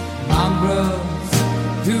 Mongrels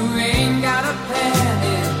who ain't got a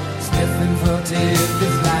penny, sniffing for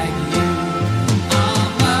tidbits like you.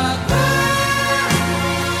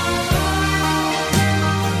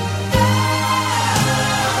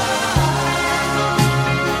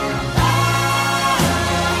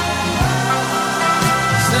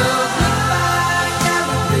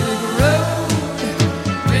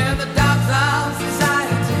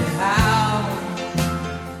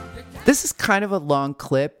 This is kind of a long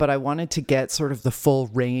clip, but I wanted to get sort of the full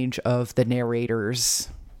range of the narrator's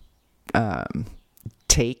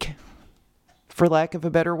take, for lack of a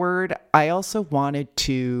better word. I also wanted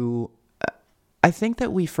to... I think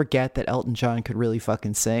that we forget that Elton John could really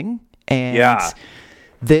fucking sing. And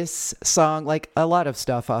this song, like a lot of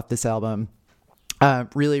stuff off this album,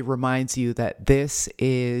 really reminds you that this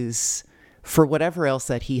is, for whatever else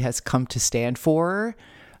that he has come to stand for...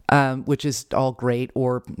 which is all great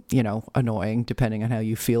or, annoying, depending on how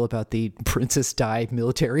you feel about the Princess Di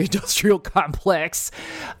military-industrial complex,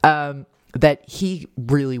 that he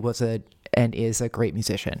really was and is a great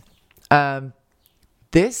musician.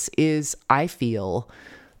 This is, I feel,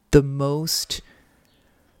 the most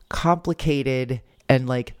complicated and,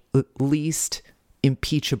 least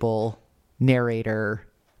impeachable narrator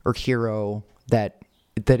or hero that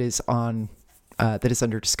is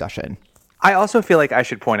under discussion. I also feel like I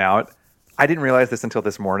should point out, I didn't realize this until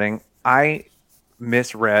this morning. I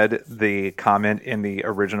misread the comment in the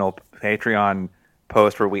original Patreon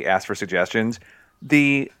post where we asked for suggestions.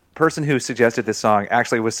 The person who suggested this song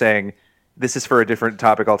actually was saying, this is for a different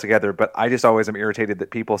topic altogether, but I just always am irritated that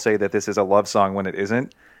people say that this is a love song when it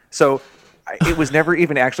isn't. So it was never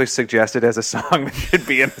even actually suggested as a song that should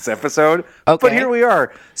be in this episode. Okay. But here we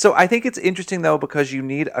are. So I think it's interesting, though, because you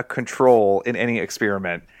need a control in any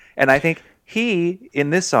experiment. And I think he, in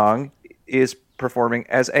this song, is performing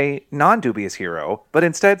as a non-dubious hero, but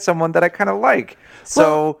instead someone that I kind of like.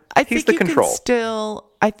 So he's the control.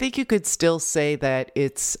 I think you could still say that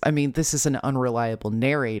this is an unreliable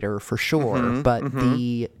narrator for sure, but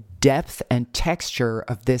the depth and texture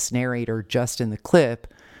of this narrator just in the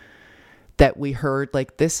clip that we heard,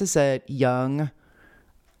 like, this is a young,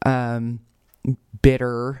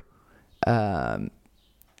 bitter,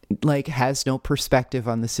 like, has no perspective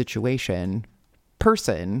on the situation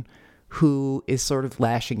person who is sort of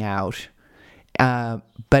lashing out.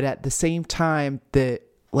 But at the same time, the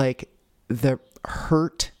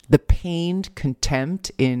hurt, the pained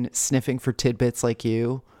contempt in sniffing for tidbits like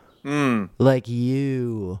you.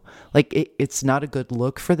 It's not a good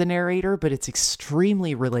look for the narrator, but it's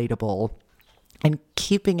extremely relatable. And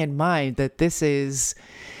keeping in mind that this is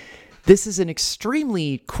an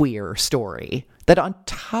extremely queer story, that on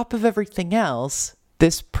top of everything else,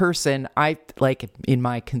 this person, I like in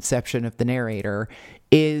my conception of the narrator,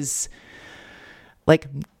 is like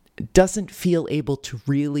doesn't feel able to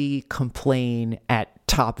really complain at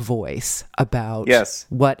top voice about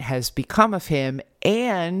what has become of him,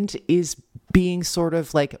 and is being sort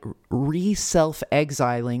of like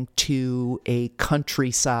self-exiling to a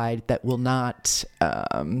countryside that will not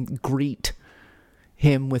greet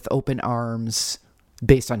him with open arms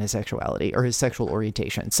based on his sexuality or his sexual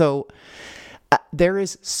orientation. So there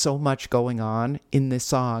is so much going on in this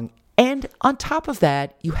song. And on top of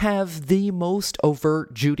that, you have the most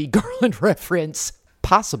overt Judy Garland reference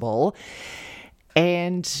possible.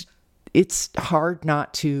 And it's hard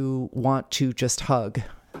not to want to just hug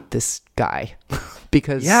this guy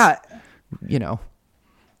because, you know.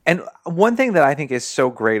 And one thing that I think is so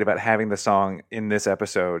great about having the song in this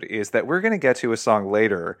episode is that we're going to get to a song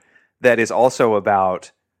later that is also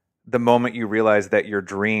about the moment you realize that your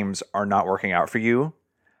dreams are not working out for you.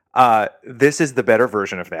 This is the better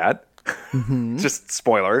version of that. Just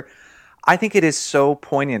spoiler. I think it is so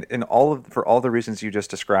poignant for all the reasons you just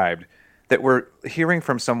described, that we're hearing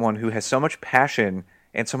from someone who has so much passion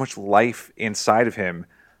and so much life inside of him,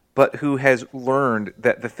 but who has learned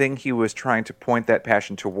that the thing he was trying to point that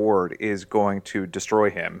passion toward is going to destroy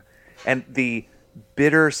him. And the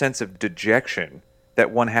bitter sense of dejection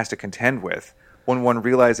that one has to contend with when one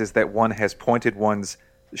realizes that one has pointed one's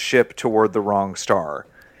ship toward the wrong star.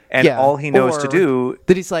 And all he knows to do...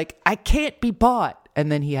 That he's like, I can't be bought.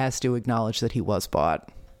 And then he has to acknowledge that he was bought.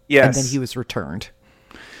 Yes. And then he was returned.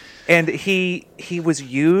 And he was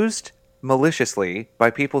used maliciously by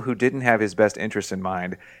people who didn't have his best interests in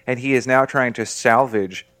mind. And he is now trying to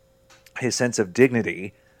salvage his sense of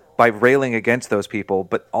dignity by railing against those people,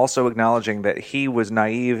 but also acknowledging that he was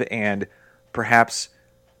naive and perhaps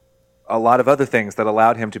a lot of other things that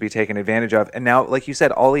allowed him to be taken advantage of. And now, like you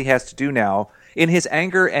said, all he has to do now, in his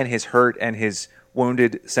anger and his hurt and his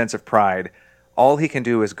wounded sense of pride, all he can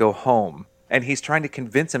do is go home. And he's trying to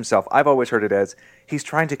convince himself, I've always heard it as, he's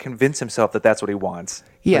trying to convince himself that that's what he wants.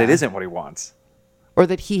 Yeah. But it isn't what he wants. Or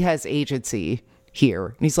that he has agency here.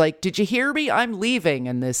 And he's like, did you hear me? I'm leaving.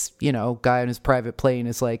 And this, guy on his private plane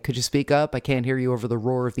is like, could you speak up? I can't hear you over the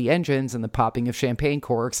roar of the engines and the popping of champagne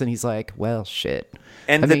corks. And he's like, well, shit.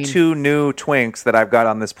 And the two new Twinks that I've got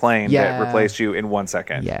on this plane that replaced you in 1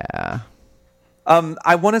 second. Yeah.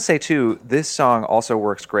 I want to say, too, this song also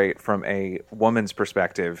works great from a woman's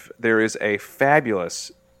perspective. There is a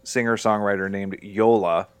fabulous singer-songwriter named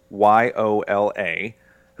Yola, Yola,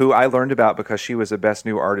 who I learned about because she was a Best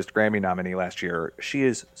New Artist Grammy nominee last year. She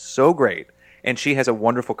is so great, and she has a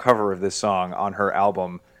wonderful cover of this song on her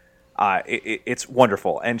album. It's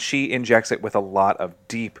wonderful, and she injects it with a lot of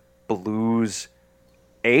deep blues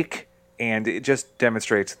ache, and it just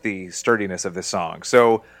demonstrates the sturdiness of this song.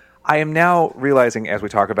 So I am now realizing, as we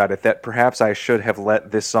talk about it, that perhaps I should have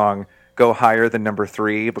let this song go higher than number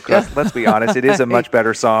 3, because let's be honest, it is a much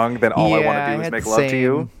better song than All I Want to Do Is Make Love to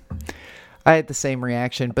You. I had the same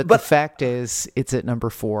reaction, but the fact is, it's at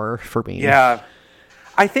number 4 for me. Yeah.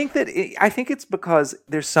 I think it's because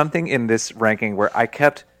there's something in this ranking where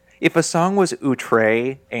if a song was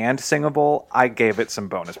outre and singable, I gave it some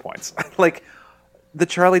bonus points. Like the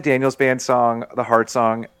Charlie Daniels Band song, the Heart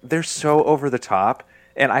song, they're so over the top.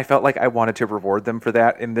 And I felt like I wanted to reward them for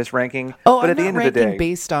that in this ranking. But at the end of the day,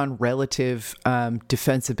 based on relative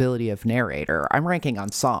defensibility of narrator. I'm ranking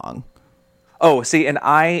on song. Oh, see, and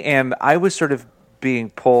I was sort of being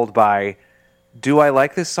pulled by, do I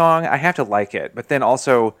like this song? I have to like it. But then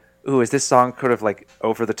also, is this song kind of like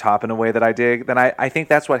over the top in a way that I dig? Then I think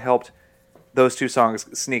that's what helped those two songs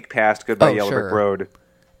sneak past Goodbye Yellow Brick Road.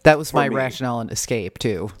 That was for my me. rationale in Escape,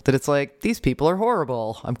 too. That it's like, these people are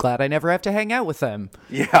horrible. I'm glad I never have to hang out with them.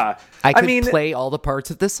 Yeah. I could mean, play all the parts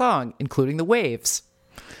of this song, including the waves.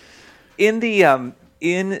 in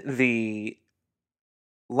the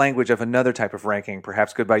language of another type of ranking,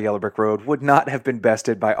 perhaps Goodbye Yellow Brick Road would not have been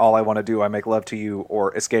bested by All I Want to Do, I Make Love to You,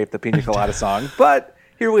 or Escape, the Pina Colada song. But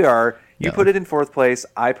here we are. You put it in 4th place,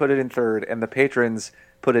 I put it in 3rd, and the patrons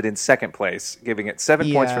put it in 2nd place, giving it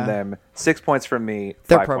 7 points from them, 6 points from me, 5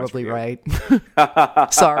 They're points from probably you.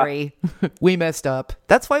 right. Sorry. We messed up.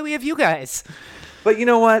 That's why we have you guys. But you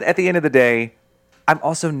know what? At the end of the day, I'm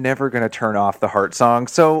also never going to turn off the heart song.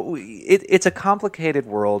 So it's a complicated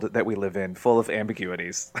world that we live in, full of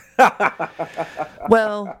ambiguities.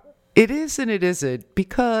 Well, it is and it isn't,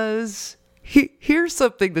 because here's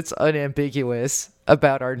something that's unambiguous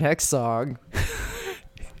about our next song.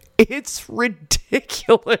 It's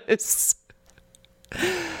ridiculous.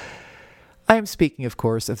 I am speaking, of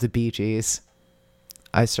course, of the Bee Gees.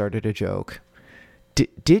 I started a joke.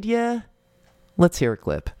 Did ya? Let's hear a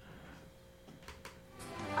clip.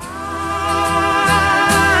 I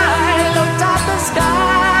looked at the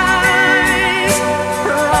skies,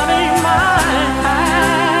 running my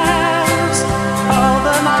hands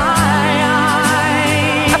over my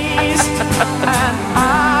eyes, and I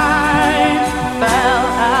fell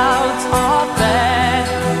out of bed,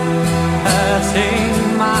 hurting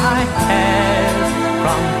my head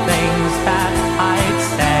from things that I'd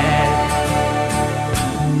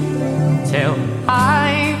said, till I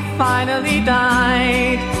finally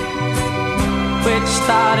died, which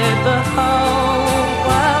started the whole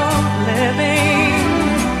world living.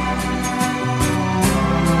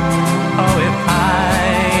 Oh, if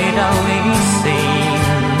I'd only seen,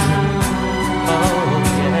 oh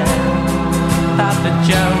yeah, that the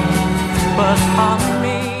joke was on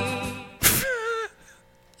me.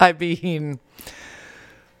 I mean,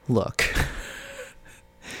 look.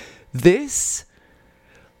 This,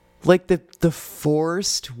 like the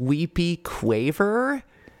forced weepy quaver,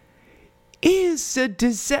 is a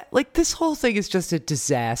disaster. Like, this whole thing is just a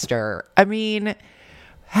disaster. I mean,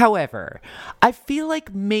 however, I feel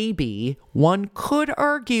like maybe one could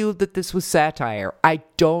argue that this was satire. I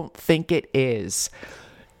don't think it is.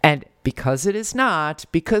 And because it is not,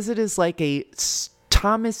 because it is like a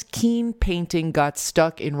Thomas Keane painting got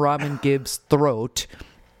stuck in Robin Gibb's throat,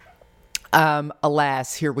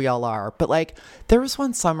 alas, here we all are. But like, there was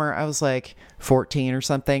one summer, I was like 14 or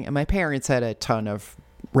something, and my parents had a ton of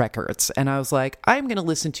records, and I was like, I'm gonna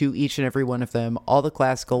listen to each and every one of them, all the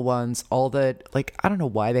classical ones, all the, like, I don't know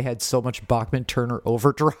why they had so much Bachman Turner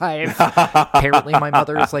Overdrive. Apparently my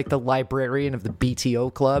mother is like the librarian of the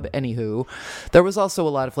BTO club. Anywho, there was also a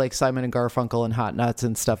lot of like Simon and Garfunkel and Hot Nuts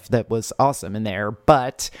and stuff that was awesome in there,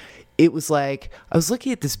 but it was like, I was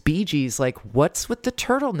looking at this Bee Gees, like, what's with the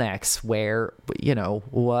turtlenecks? Where, you know,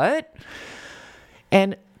 what?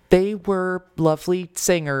 And they were lovely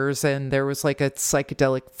singers, and there was like a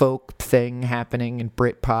psychedelic folk thing happening in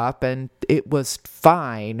Britpop, and it was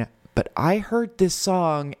fine. But I heard this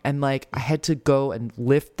song, and like, I had to go and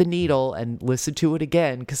lift the needle and listen to it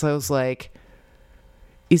again, because I was like,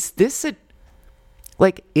 is this a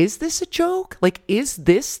joke? Like, is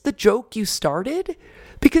this the joke you started?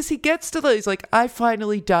 Because he gets to he's like, I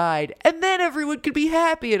finally died, and then everyone could be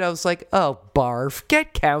happy. And I was like, oh, barf,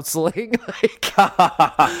 get counseling.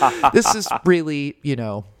 Like, this is really, you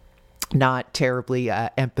know, not terribly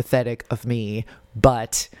empathetic of me.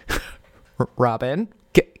 But, Robin,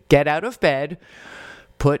 get out of bed,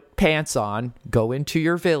 put pants on, go into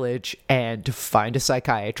your village, and find a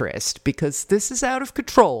psychiatrist. Because this is out of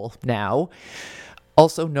control now.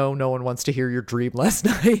 Also, no one wants to hear your dream last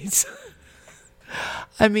night.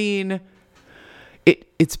 I mean,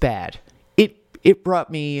 it's bad. It brought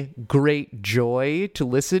me great joy to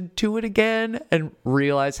listen to it again and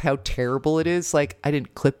realize how terrible it is. Like, I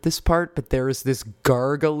didn't clip this part, but there is this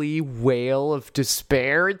gargly wail of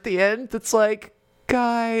despair at the end that's like,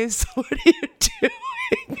 guys, what are you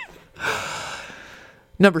doing?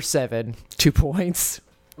 Number 7, 2 points.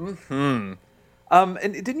 And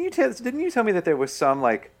didn't you tell me that there was some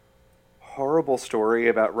like horrible story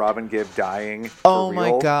about Robin Gibb dying? Oh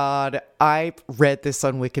my God. I read this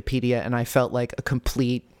on Wikipedia and I felt like a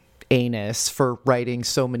complete anus for writing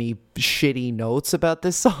so many shitty notes about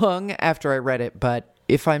this song after I read it. But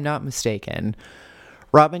if I'm not mistaken,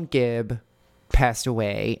 Robin Gibb passed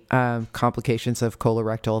away, complications of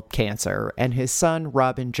colorectal cancer, and his son,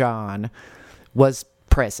 Robin John, was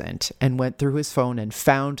present and went through his phone and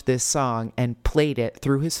found this song and played it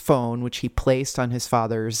through his phone, which he placed on his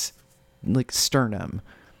father's like sternum,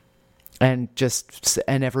 and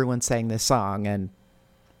everyone sang this song, and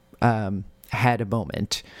had a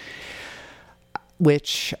moment,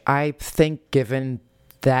 which I think, given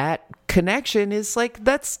that connection, is like,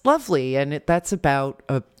 that's lovely, and that's about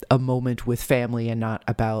a moment with family and not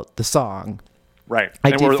about the song. Right. I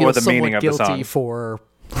and did feel or the meaning somewhat of the song. guilty for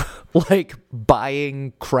like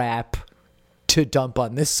buying crap to dump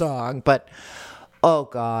on this song, but oh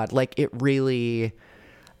god, like it really,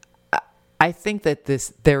 I think that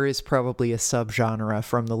there is probably a subgenre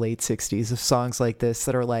from the late 60s of songs like this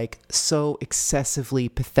that are like so excessively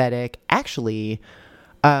pathetic. Actually,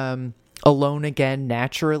 Alone Again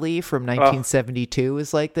Naturally from 1972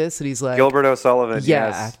 is like this, and he's like Gilbert O'Sullivan. yeah,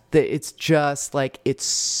 Yes. It's just like, it's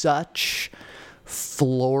such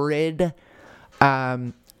florid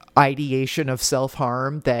ideation of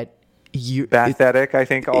self-harm that Pathetic, I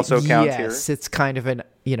think, also counts here. Yes, it's kind of an,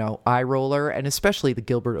 eye roller, and especially the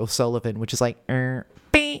Gilbert O'Sullivan, which is like,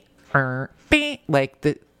 like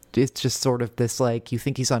it's just sort of this, like, you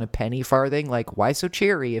think he's on a penny farthing, like, why so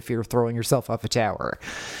cheery if you're throwing yourself off a tower?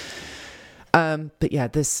 But yeah,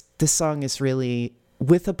 this song is really,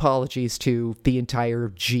 with apologies to the entire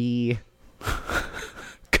G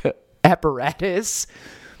apparatus,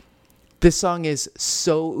 this song is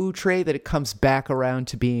so outre that it comes back around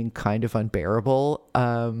to being kind of unbearable.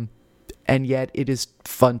 And yet it is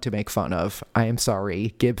fun to make fun of. I am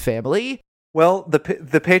sorry, Gibb family. Well,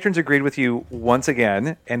 the patrons agreed with you once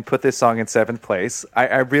again and put this song in 7th place.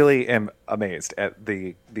 I really am amazed at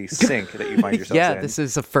the sync that you find yourselves in. Yeah, this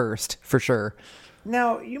is a first, for sure.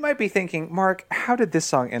 Now, you might be thinking, Mark, how did this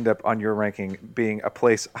song end up on your ranking being a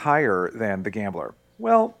place higher than The Gambler?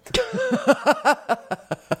 Well,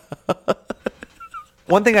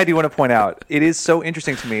 one thing I do want to point out, it is so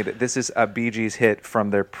interesting to me that this is a Bee Gees hit from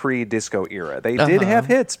their pre-disco era. They did have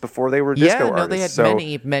hits before they were disco artists. They had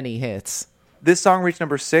many, many hits. This song reached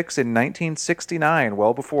number 6 in 1969,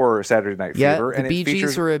 well before Saturday Night Fever. Yeah, the Bee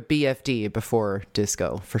Gees were a BFD before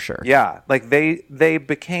disco, for sure. Yeah, like they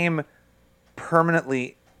became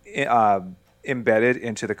permanently embedded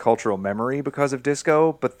into the cultural memory because of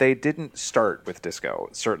disco, but they didn't start with disco,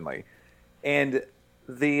 certainly. And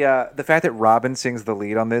the fact that Robin sings the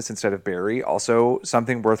lead on this instead of Barry, also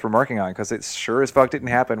something worth remarking on, because it sure as fuck didn't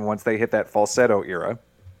happen once they hit that falsetto era.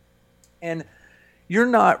 And you're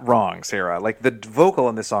not wrong, Sarah. Like, the vocal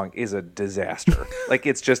in this song is a disaster. Like,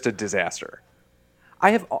 it's just a disaster.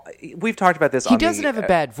 We've talked about this. He doesn't have a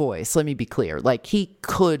bad voice. Let me be clear. Like, he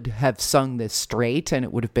could have sung this straight, and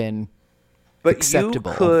it would have been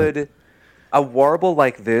acceptable. You could. A warble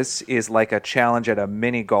like this is like a challenge at a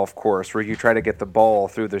mini golf course where you try to get the ball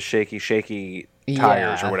through the shaky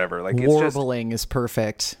tires or whatever. Like, warbling is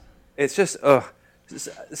perfect. It's just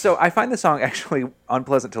So I find the song actually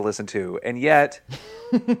unpleasant to listen to, and yet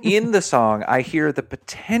in the song I hear the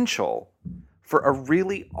potential for a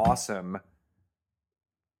really awesome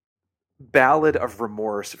ballad of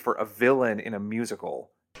remorse for a villain in a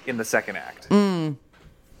musical in the second act. And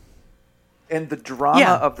the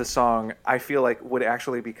drama of the song, I feel like, would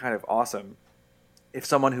actually be kind of awesome if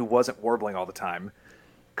someone who wasn't warbling all the time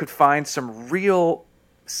could find some real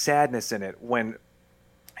sadness in it when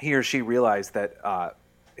he or she realized that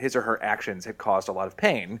his or her actions had caused a lot of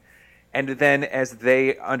pain. And then as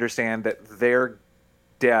they understand that their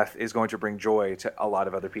death is going to bring joy to a lot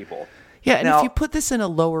of other people. Yeah, and if you put this in a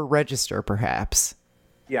lower register, perhaps.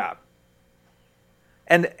 Yeah.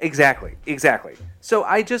 And exactly. So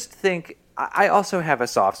I just think, I also have a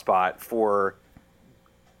soft spot for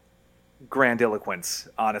grandiloquence,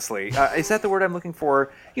 honestly. Is that the word I'm looking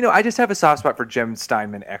for? I just have a soft spot for Jim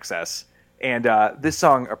Steinman excess. And this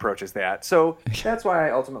song approaches that. So that's why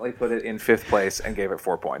I ultimately put it in 5th place and gave it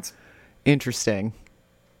 4 points. Interesting.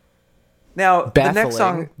 Now, Baffling, the next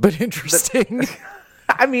song... but interesting.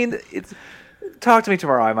 I mean, talk to me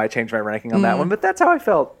tomorrow. I might change my ranking on that one. But that's how I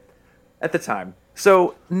felt at the time.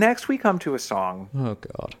 So next we come to a song... Oh,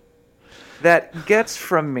 God. ...that gets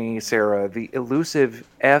from me, Sarah, the elusive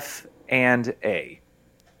F and A.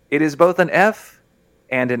 It is both an F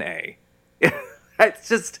and an A. It's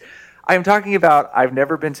just... I am talking about I've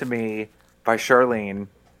Never Been to Me by Charlene.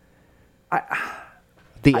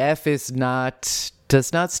 The F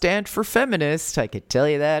does not stand for feminist. I could tell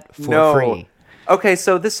you that for free. Okay,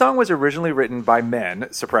 so this song was originally written by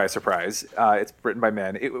men. Surprise, surprise. It's written by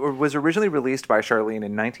men. It was originally released by Charlene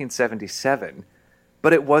in 1977,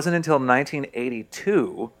 but it wasn't until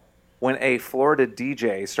 1982 when a Florida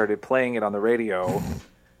DJ started playing it on the radio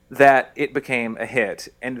that it became a hit.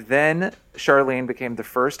 And then Charlene became the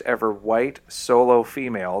first ever white solo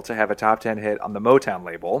female to have a top 10 hit on the Motown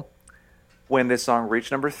label when this song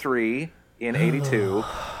reached number 3 in 82.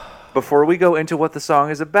 Before we go into what the song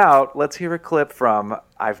is about, let's hear a clip from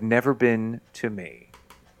I've Never Been to Me.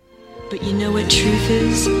 But you know what truth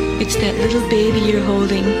is? It's that little baby you're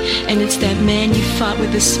holding, and it's that man you fought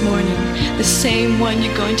with this morning, the same one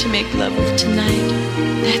you're going to make love with tonight.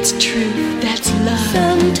 That's truth, that's love.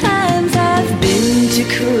 Sometimes I've been to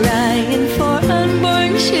crying for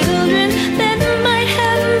unborn children that might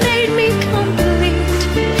have made me complete.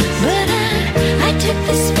 But I took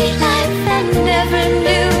the sweet life and never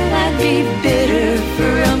knew I'd be bitter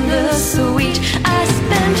from the sweet. I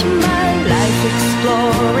spent my life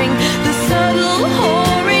exploring the subtle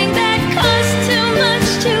whoring that costs too much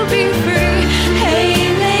to be free. Hey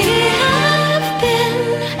lady, I've been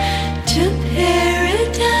to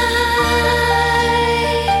paradise,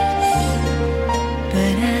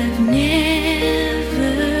 but I've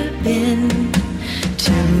never been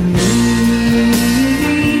to me.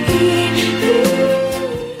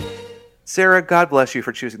 Sarah, God bless you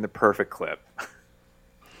for choosing the perfect clip.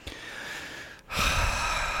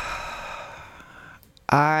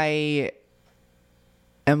 I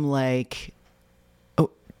am like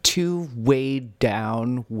too weighed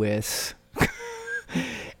down with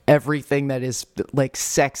everything that is like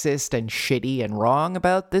sexist and shitty and wrong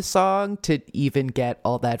about this song to even get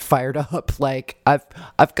all that fired up. Like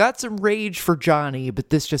I've got some rage for Johnny, but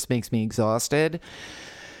this just makes me exhausted.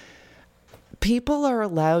 People are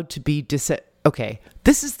allowed to be okay,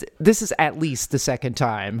 this is at least the second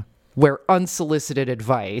time where unsolicited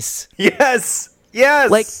advice. Yes.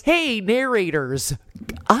 Yes. Like, hey, narrators,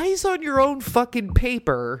 eyes on your own fucking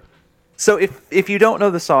paper. So if you don't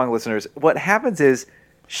know the song, listeners, what happens is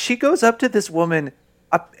she goes up to this woman,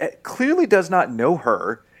 clearly does not know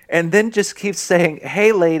her, and then just keeps saying,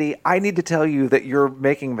 hey, lady, I need to tell you that you're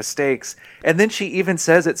making mistakes. And then she even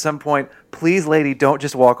says at some point, please, lady, don't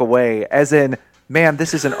just walk away, as in, man,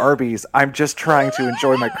 this is an Arby's. I'm just trying to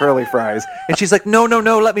enjoy my curly fries. And she's like, no,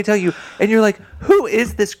 let me tell you. And you're like, who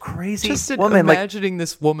is this crazy just woman? Imagining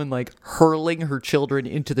this woman like hurling her children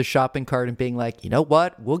into the shopping cart and being like, you know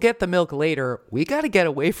what? We'll get the milk later. We got to get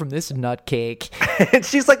away from this nutcake. And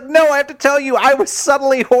she's like, no, I have to tell you, I was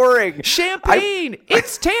subtly whoring. Champagne,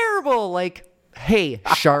 it's terrible. Like, hey,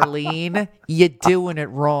 Charlene, you doing it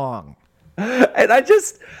wrong. And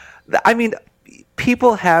I mean,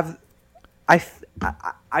 people have...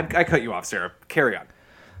 I cut you off, Sarah. Carry on.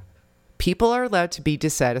 People are allowed to be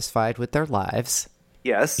dissatisfied with their lives.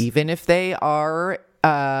 Yes. Even if they are,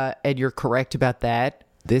 and you're correct about that,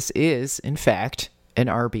 this is, in fact, an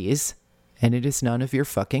Arby's, and it is none of your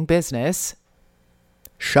fucking business.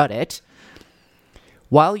 Shut it.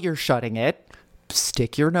 While you're shutting it,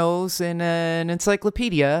 stick your nose in an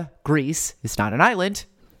encyclopedia. Greece is not an island.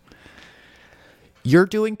 You're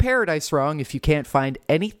doing paradise wrong if you can't find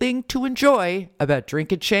anything to enjoy about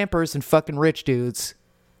drinking champers and fucking rich dudes.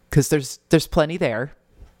 Because there's plenty there.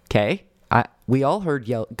 Okay? We all heard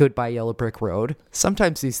Goodbye Yellow Brick Road.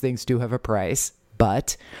 Sometimes these things do have a price.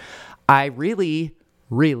 But I really,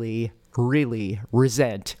 really, really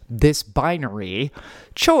resent this binary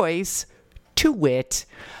choice, to wit,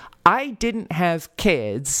 I didn't have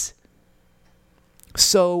kids,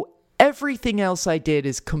 so everything else I did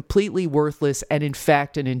is completely worthless and, in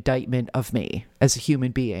fact, an indictment of me as a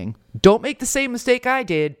human being. Don't make the same mistake I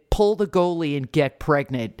did. Pull the goalie and get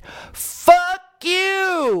pregnant. Fuck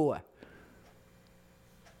you!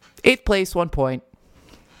 8th place, 1 point.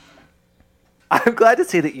 I'm glad to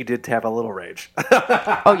see that you did have a little rage.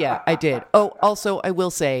 Oh, yeah, I did. Oh, also, I will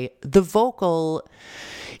say, the vocal,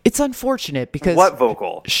 it's unfortunate because... What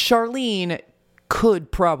vocal? Charlene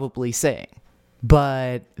could probably sing.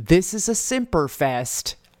 But this is a simper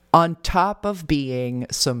fest on top of being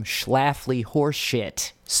some Schlafly horse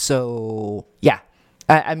shit. So, yeah.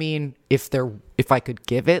 I mean, if I could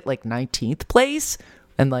give it like 19th place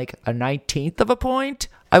and like a 19th of a point,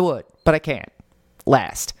 I would. But I can't.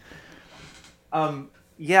 Last.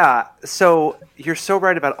 Yeah, so you're so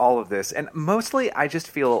right about all of this. And mostly I just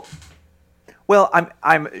feel... Well,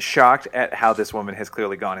 I'm shocked at how this woman has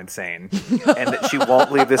clearly gone insane and that she won't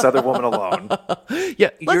leave this other woman alone.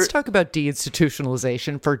 Yeah, let's talk about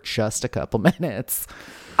deinstitutionalization for just a couple minutes.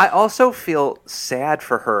 I also feel sad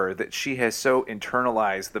for her that she has so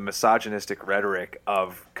internalized the misogynistic rhetoric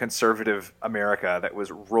of conservative America that was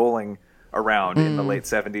rolling around in the late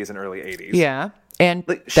 70s and early 80s. Yeah, and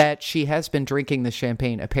that she has been drinking the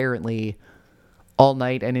champagne apparently all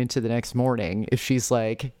night and into the next morning. If she's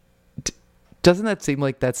like... Doesn't that seem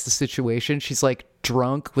like that's the situation? She's like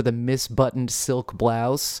drunk with a misbuttoned silk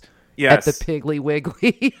blouse at the Piggly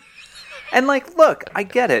Wiggly. And like, look, I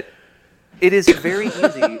get it. It is very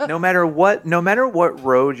easy, no matter what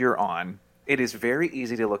road you're on, it is very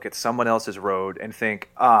easy to look at someone else's road and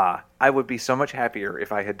think, I would be so much happier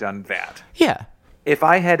if I had done that. Yeah. If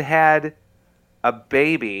I had had a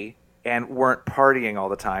baby and weren't partying all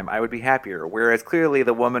the time, I would be happier. Whereas clearly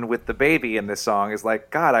the woman with the baby in this song is like,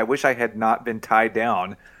 God, I wish I had not been tied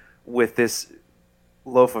down with this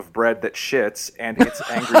loaf of bread that shits and its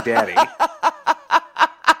angry daddy.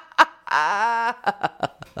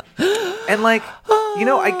 And like, you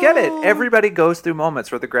know, I get it. Everybody goes through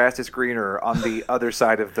moments where the grass is greener on the other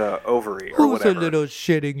side of the ovary or Who's whatever. a little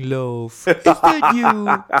shitting loaf? Is that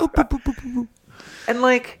you? And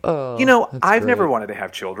like, you know, I've great. never wanted to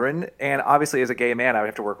have children. And obviously as a gay man, I would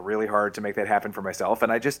have to work really hard to make that happen for myself.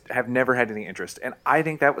 And I just have never had any interest. And I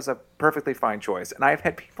think that was a perfectly fine choice. And I've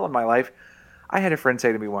had people in my life. I had a friend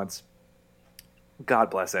say to me once, God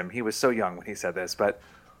bless him. He was so young when he said this, but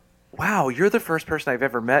wow, you're the first person I've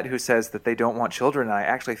ever met who says that they don't want children. And I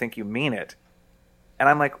actually think you mean it. And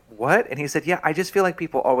I'm like, what? And he said, yeah, I just feel like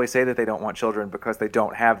people always say that they don't want children because they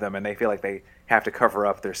don't have them. And they feel like they have to cover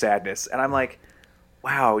up their sadness. And I'm like,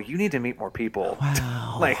 wow, you need to meet more people.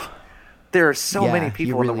 Wow. Like, there are so Yeah, many you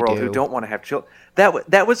people in the really world do. who don't want to have children.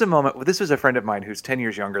 That was a moment. This was a friend of mine who's 10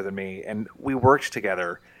 years younger than me, and we worked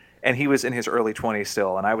together, and he was in his early 20s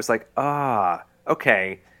still, and I was like,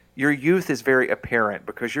 okay, your youth is very apparent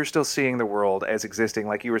because you're still seeing the world as existing,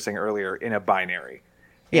 like you were saying earlier, in a binary.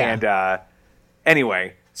 Yeah. And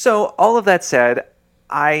anyway, so all of that said,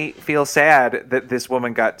 I feel sad that this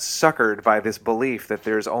woman got suckered by this belief that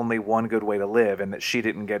there's only one good way to live and that she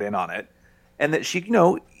didn't get in on it. And that she, you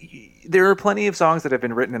know, there are plenty of songs that have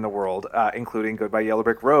been written in the world, including Goodbye Yellow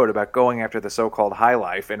Brick Road, about going after the so-called high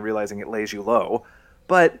life and realizing it lays you low.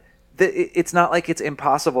 But it's not like it's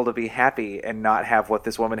impossible to be happy and not have what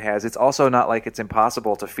this woman has. It's also not like it's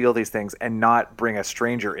impossible to feel these things and not bring a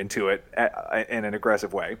stranger into it in an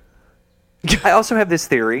aggressive way. I also have this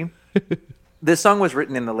theory. This song was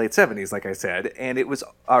written in the late 70s, like I said, and it was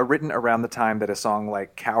written around the time that a song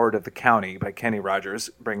like Coward of the County by Kenny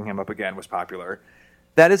Rogers, bringing him up again, was popular.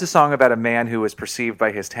 That is a song about a man who was perceived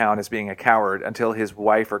by his town as being a coward until his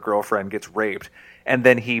wife or girlfriend gets raped, and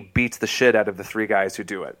then he beats the shit out of the three guys who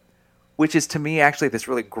do it. Which is, to me, actually this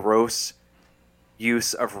really gross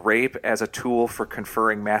use of rape as a tool for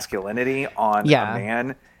conferring masculinity on a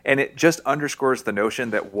man. And it just underscores the notion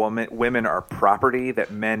that women are property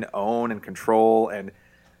that men own and control. And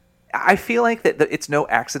I feel like that it's no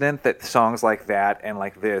accident that songs like that and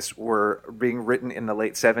like this were being written in the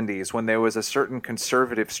late 70s when there was a certain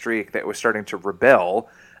conservative streak that was starting to rebel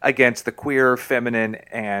against the queer, feminine,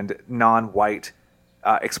 and non-white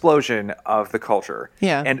explosion of the culture.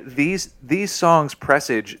 Yeah. And these songs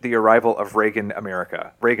presage the arrival of Reagan's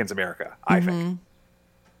America, I think.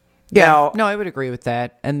 Yeah, Now, no, I would agree with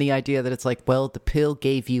that. And the idea that it's like, well, the pill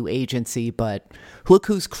gave you agency, but look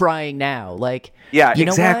who's crying now. Like, yeah, you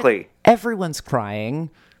know exactly. what? Everyone's crying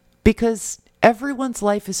because everyone's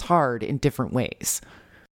life is hard in different ways.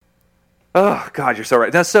 Oh, God, you're so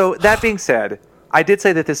right. Now, so that being said, I did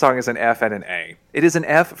say that this song is an F and an A. It is an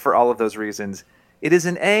F for all of those reasons. It is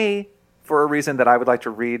an A for a reason that I would like to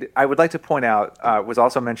read. I would like to point out, was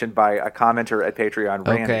also mentioned by a commenter at Patreon,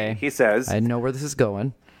 Randy. Okay. He says, I know where this is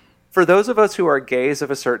going. For those of us who are gays of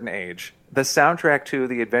a certain age, the soundtrack to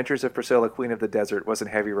The Adventures of Priscilla, Queen of the Desert was in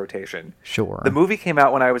heavy rotation. Sure. The movie came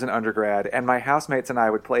out when I was an undergrad, and my housemates and I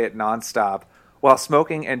would play it nonstop while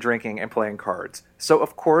smoking and drinking and playing cards. So,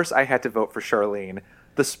 of course, I had to vote for Charlene.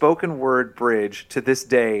 The spoken word bridge to this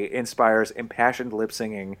day inspires impassioned lip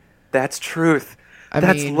singing. That's truth.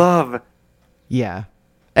 That's love. Yeah.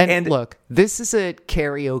 And look, this is a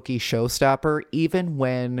karaoke showstopper, even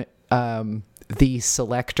when the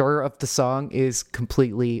selector of the song is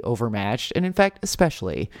completely overmatched. And in fact,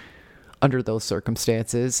 especially under those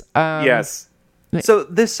circumstances. Yes. So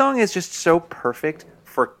this song is just so perfect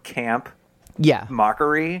for camp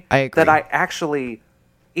mockery. I agree. That I actually,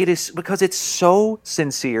 it is because it's so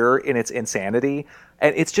sincere in its insanity.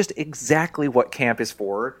 And it's just exactly what camp is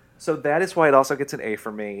for. So that is why it also gets an A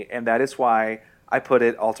for me. And that is why I put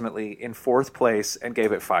it ultimately in 4th place and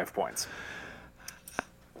gave it 5 points.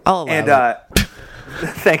 I'll allow it.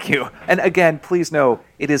 Thank you. And again, please know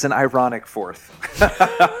it is an ironic 4th.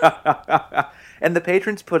 And the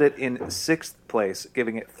patrons put it in 6th place,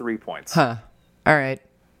 giving it 3 points. Huh. All right.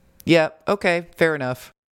 Yeah. Okay. Fair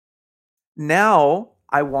enough. Now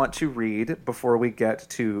I want to read, before we get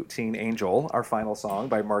to Teen Angel, our final song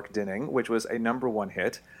by Mark Dinning, which was a #1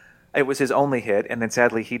 hit. It was his only hit, and then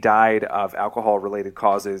sadly he died of alcohol-related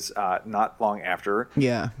causes not long after.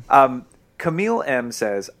 Yeah. Camille M.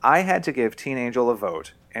 says, I had to give Teen Angel a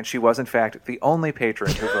vote, and she was in fact the only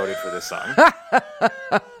patron who voted for this song.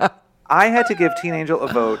 I had to give Teen Angel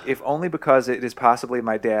a vote, if only because it is possibly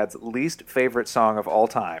my dad's least favorite song of all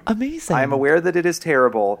time. Amazing. I am aware that it is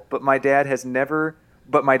terrible, but my dad has never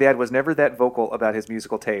but my dad was never that vocal about his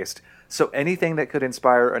musical taste. So anything that could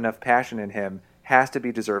inspire enough passion in him has to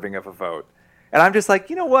be deserving of a vote. And I'm just like,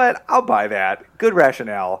 you know what? I'll buy that. Good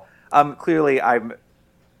rationale. Clearly, I'm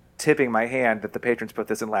tipping my hand that the patrons put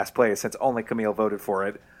this in last place since only Camille voted for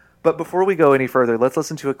it. But before we go any further, let's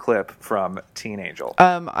listen to a clip from Teen Angel.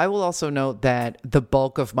 I will also note that the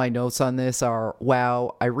bulk of my notes on this are,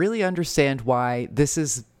 wow, I really understand why this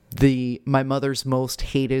is my mother's most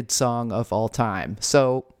hated song of all time.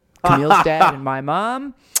 So Camille's dad and my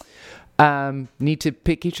mom need to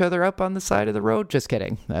pick each other up on the side of the road. Just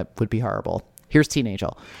kidding. That would be horrible. Here's Teen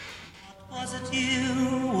Angel. What was it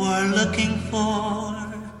you were looking for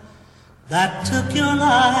that took your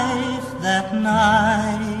life that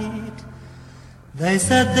night? They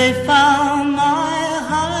said they found my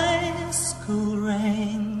high school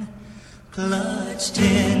ring clutched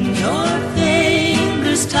in your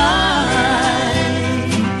fingers tight.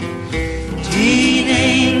 Teen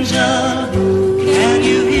Angel, can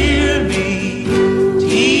you hear me?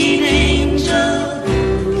 Teen Angel,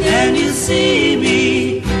 can you see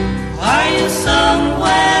me? Are you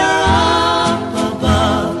somewhere up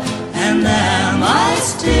above? And am I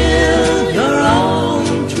still your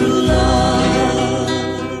own true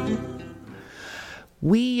love?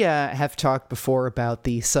 We have talked before about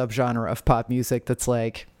the subgenre of pop music that's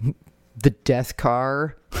like the death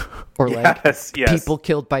car or like people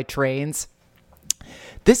killed by trains.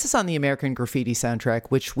 This is on the American Graffiti soundtrack,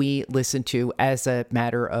 which we listen to as a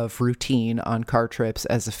matter of routine on car trips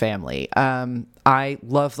as a family. I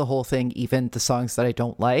love the whole thing, even the songs that I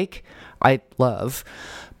don't like, I love.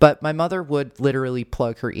 But my mother would literally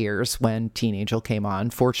plug her ears when Teen Angel came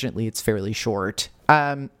on. Fortunately, it's fairly short.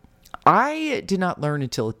 I did not learn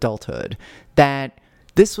until adulthood that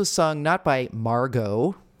this was sung not by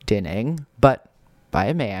Margot Dinning, but by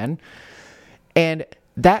a man. And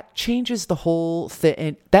that changes the whole thing,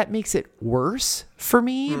 and that makes it worse for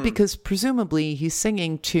me because presumably he's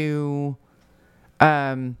singing to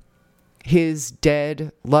his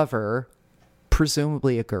dead lover,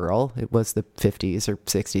 presumably a girl. It was the 50s or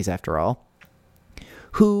 60s after all.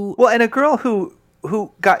 And a girl who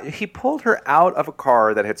he pulled her out of a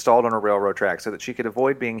car that had stalled on a railroad track so that she could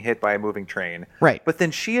avoid being hit by a moving train. Right. But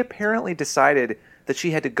then she apparently decided that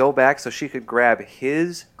she had to go back so she could grab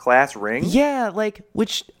his class ring. Yeah,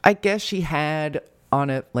 which I guess she had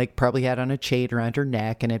probably had on a chain around her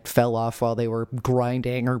neck, and it fell off while they were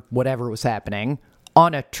grinding or whatever was happening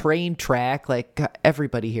on a train track. Like,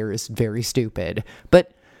 everybody here is very stupid.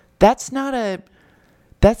 But that's not a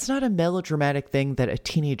melodramatic thing that a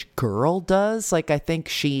teenage girl does. Like, I think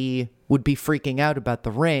she would be freaking out about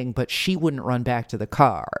the ring, but she wouldn't run back to the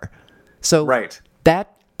car. So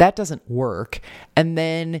that doesn't work. And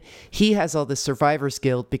then he has all this survivor's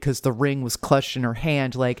guilt because the ring was clutched in her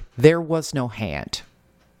hand. Like, there was no hand.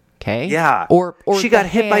 Okay? Yeah. Or she got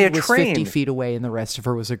hit by a was train 50 feet away and the rest of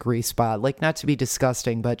her was a grease spot. Like, not to be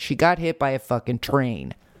disgusting, but she got hit by a fucking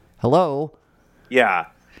train. Hello? Yeah.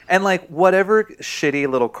 And like whatever shitty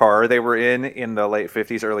little car they were in the late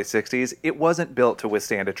 50s, early 60s, it wasn't built to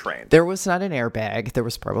withstand a train. There was not an airbag. There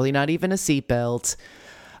was probably not even a seatbelt.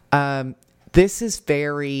 This is a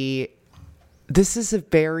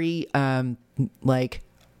very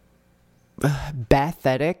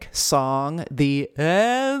pathetic song. The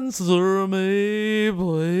answer me,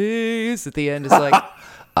 please at the end is like,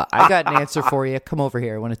 I got an answer for you. Come over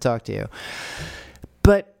here. I want to talk to you.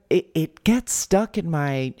 But it gets stuck in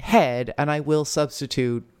my head, and I will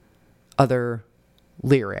substitute other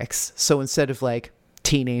lyrics. So instead of like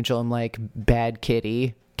Teen Angel, I'm like, bad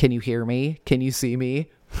kitty. Can you hear me? Can you see me?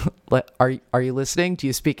 Are you listening? Do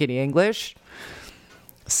you speak any English?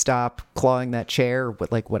 Stop clawing that chair,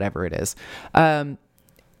 whatever it is. So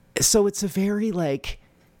it's a very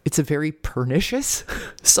pernicious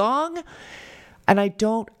song, and I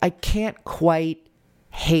can't quite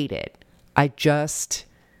hate it.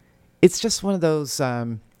 It's just one of those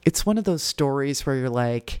stories where you're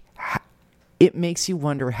like, it makes you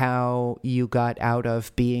wonder how you got out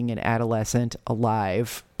of being an adolescent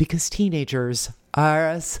alive, because teenagers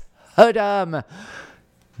are so dumb.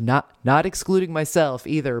 Not excluding myself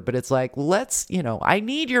either, but it's like, I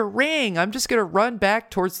need your ring. I'm just going to run back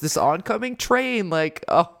towards this oncoming train. Like,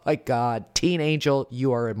 oh my God, Teen Angel,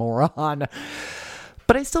 you are a moron.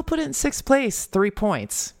 But I still put it in 6th place, 3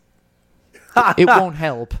 points. It won't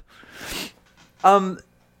help.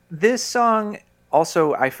 This song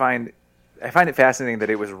also, I find it fascinating that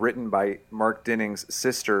it was written by Mark Dinning's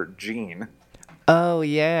sister, Jean. Oh,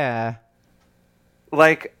 yeah.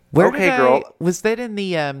 Like, girl. Was that in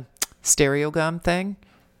the Stereo Gum thing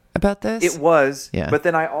about this? It was. Yeah. But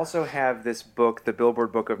then I also have this book, the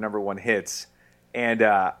Billboard Book of #1 Hits, And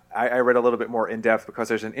I read a little bit more in depth because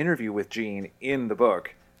there's an interview with Gene in the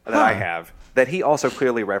book that I have that he also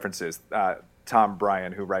clearly references Tom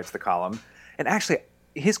Bryan, who writes the column. And actually,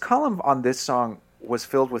 his column on this song was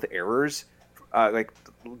filled with errors,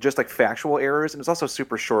 just factual errors, and it was also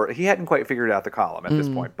super short. He hadn't quite figured out the column at this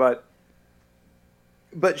point, but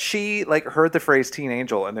she heard the phrase "teen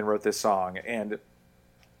angel" and then wrote this song, and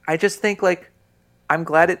I just think I'm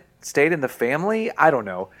glad it stayed in the family. I don't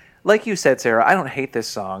know. Like you said, Sarah, I don't hate this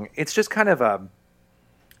song. It's just kind of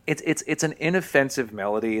it's an inoffensive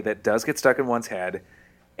melody that does get stuck in one's head,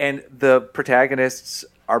 and the protagonists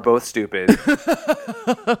are both stupid.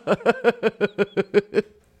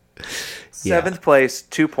 Seventh place,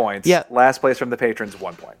 2 points. Yeah. Last place from the patrons,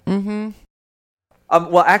 1 point. Mm-hmm.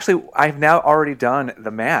 Well, actually, I've now already done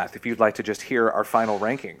the math. If you'd like to just hear our final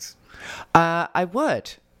rankings, I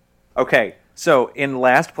would. Okay. So in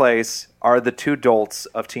last place are the two dolts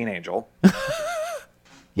of Teen Angel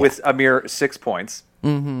with a mere 6 points.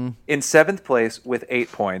 Mm-hmm. In seventh place with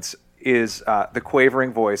 8 points is the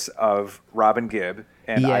quavering voice of Robin Gibb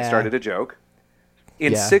and I Started a Joke.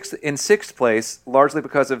 In sixth place, largely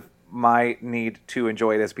because of my need to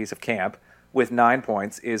enjoy it as a piece of camp, with 9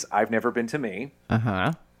 points is I've Never Been to Me.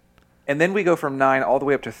 Uh-huh. And then we go from 9 all the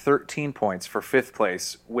way up to 13 points for fifth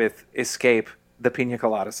place with Escape, the Pina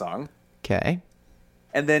Colada song. Okay.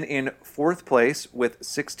 And then in fourth place with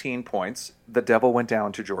 16 points, The Devil Went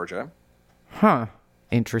Down to Georgia. Huh.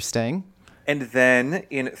 Interesting. And then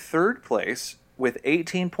in third place with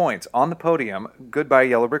 18 points on the podium, Goodbye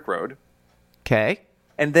Yellow Brick Road. Okay.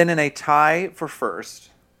 And then in a tie for first,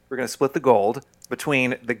 we're going to split the gold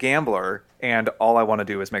between The Gambler and All I Want to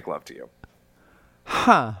Do Is Make Love to You.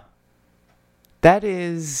 Huh. That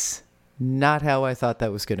is not how I thought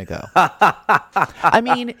that was going to go. I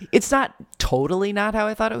mean, it's not totally not how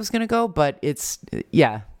I thought it was going to go, but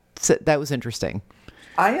that was interesting.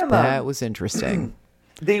 That was interesting.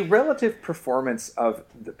 The relative performance of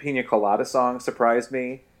the Pina Colada song surprised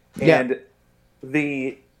me. And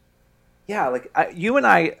you and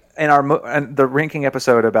I, in the ranking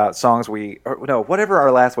episode about songs whatever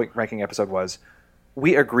our last week ranking episode was,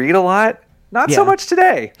 we agreed a lot. Not so much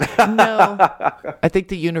today. No. I think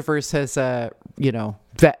the universe has,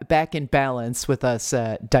 back in balance with us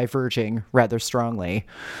diverging rather strongly.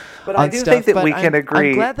 But I do think that we can agree.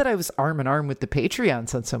 I'm glad that I was arm in arm with the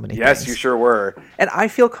Patreons on so many things. Yes, you sure were. And I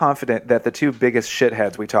feel confident that the two biggest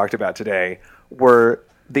shitheads we talked about today were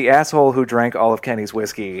the asshole who drank all of Kenny's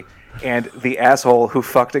whiskey and the asshole who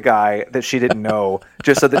fucked a guy that she didn't know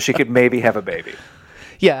just so that she could maybe have a baby.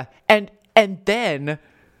 Yeah. And then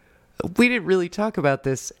we didn't really talk about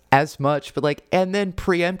this as much, but and then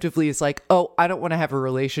preemptively is oh, I don't want to have a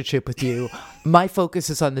relationship with you. My focus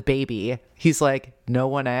is on the baby. He's like, no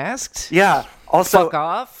one asked? Yeah. Also, fuck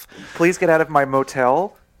off. Please get out of my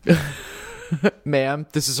motel. Ma'am,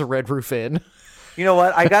 this is a Red Roof Inn. You know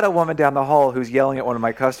what? I got a woman down the hall who's yelling at one of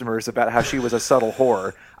my customers about how she was a subtle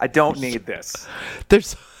whore. I don't need this.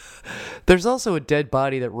 There's also a dead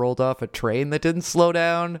body that rolled off a train that didn't slow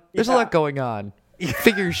down. There's a lot going on.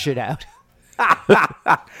 Figure your shit out.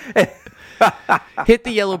 Hit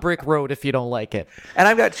the yellow brick road if you don't like it. And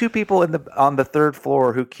I've got two people on the third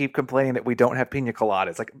floor who keep complaining that we don't have pina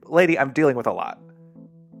coladas. Lady, I'm dealing with a lot.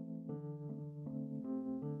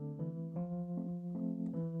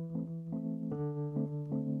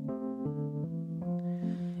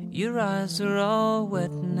 Your eyes are all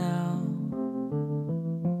wet now.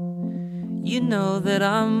 You know that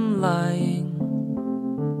I'm lying.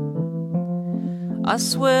 I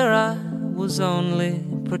swear I was only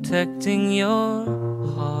protecting your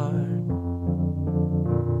heart.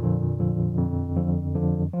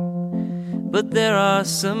 But there are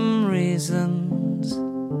some reasons,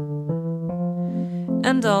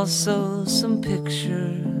 and also some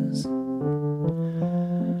pictures.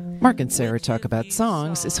 Mark and Sarah Talk About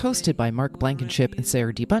Songs is hosted by Mark Blankenship and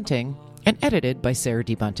Sarah D. Bunting, and edited by Sarah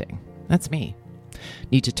D. Bunting. That's me.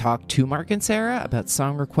 Need to talk to Mark and Sarah about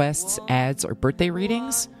song requests, ads, or birthday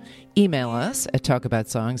readings? Email us at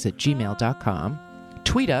talkaboutsongs@gmail.com,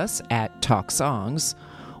 tweet us at talksongs,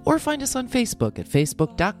 or find us on Facebook at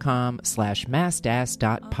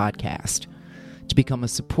facebook.com/mastass.podcast. To become a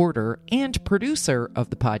supporter and producer of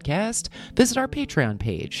the podcast, visit our Patreon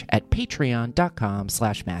page at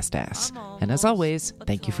patreon.com/mastass. And as always,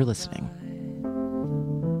 thank you for listening.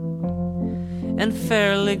 And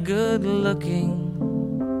fairly good looking.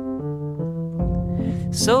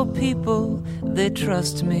 So people, they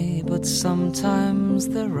trust me, but sometimes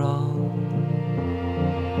they're wrong.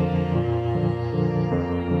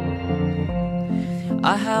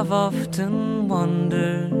 I have often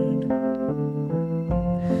wondered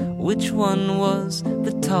which one was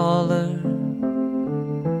the taller?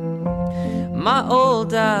 My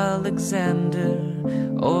old Alexander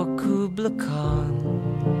or Kubla Khan?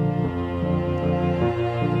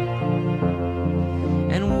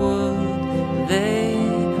 And would they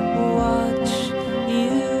watch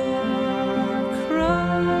you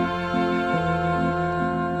cry?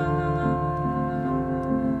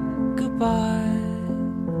 Goodbye,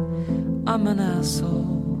 I'm an asshole.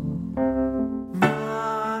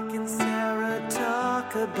 Mark and Sarah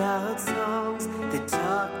talk about songs. They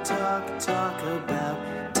talk about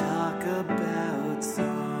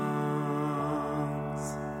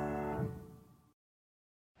songs.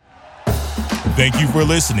 Thank you for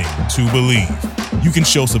listening to Believe. You can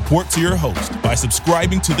show support to your host by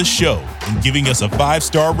subscribing to the show and giving us a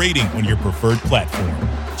 5-star rating on your preferred platform.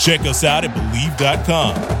 Check us out at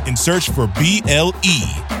Believe.com and search for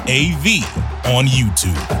BLEAV on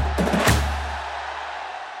YouTube.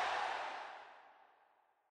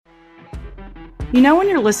 You know when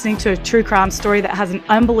you're listening to a true crime story that has an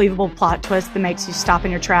unbelievable plot twist that makes you stop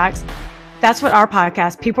in your tracks? That's what our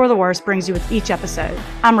podcast, People Are the Worst, brings you with each episode.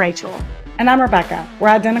 I'm Rachel. And I'm Rebecca. We're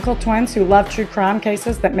identical twins who love true crime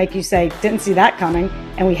cases that make you say, didn't see that coming,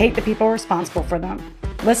 and we hate the people responsible for them.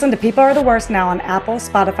 Listen to People Are the Worst now on Apple,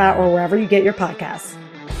 Spotify, or wherever you get your podcasts.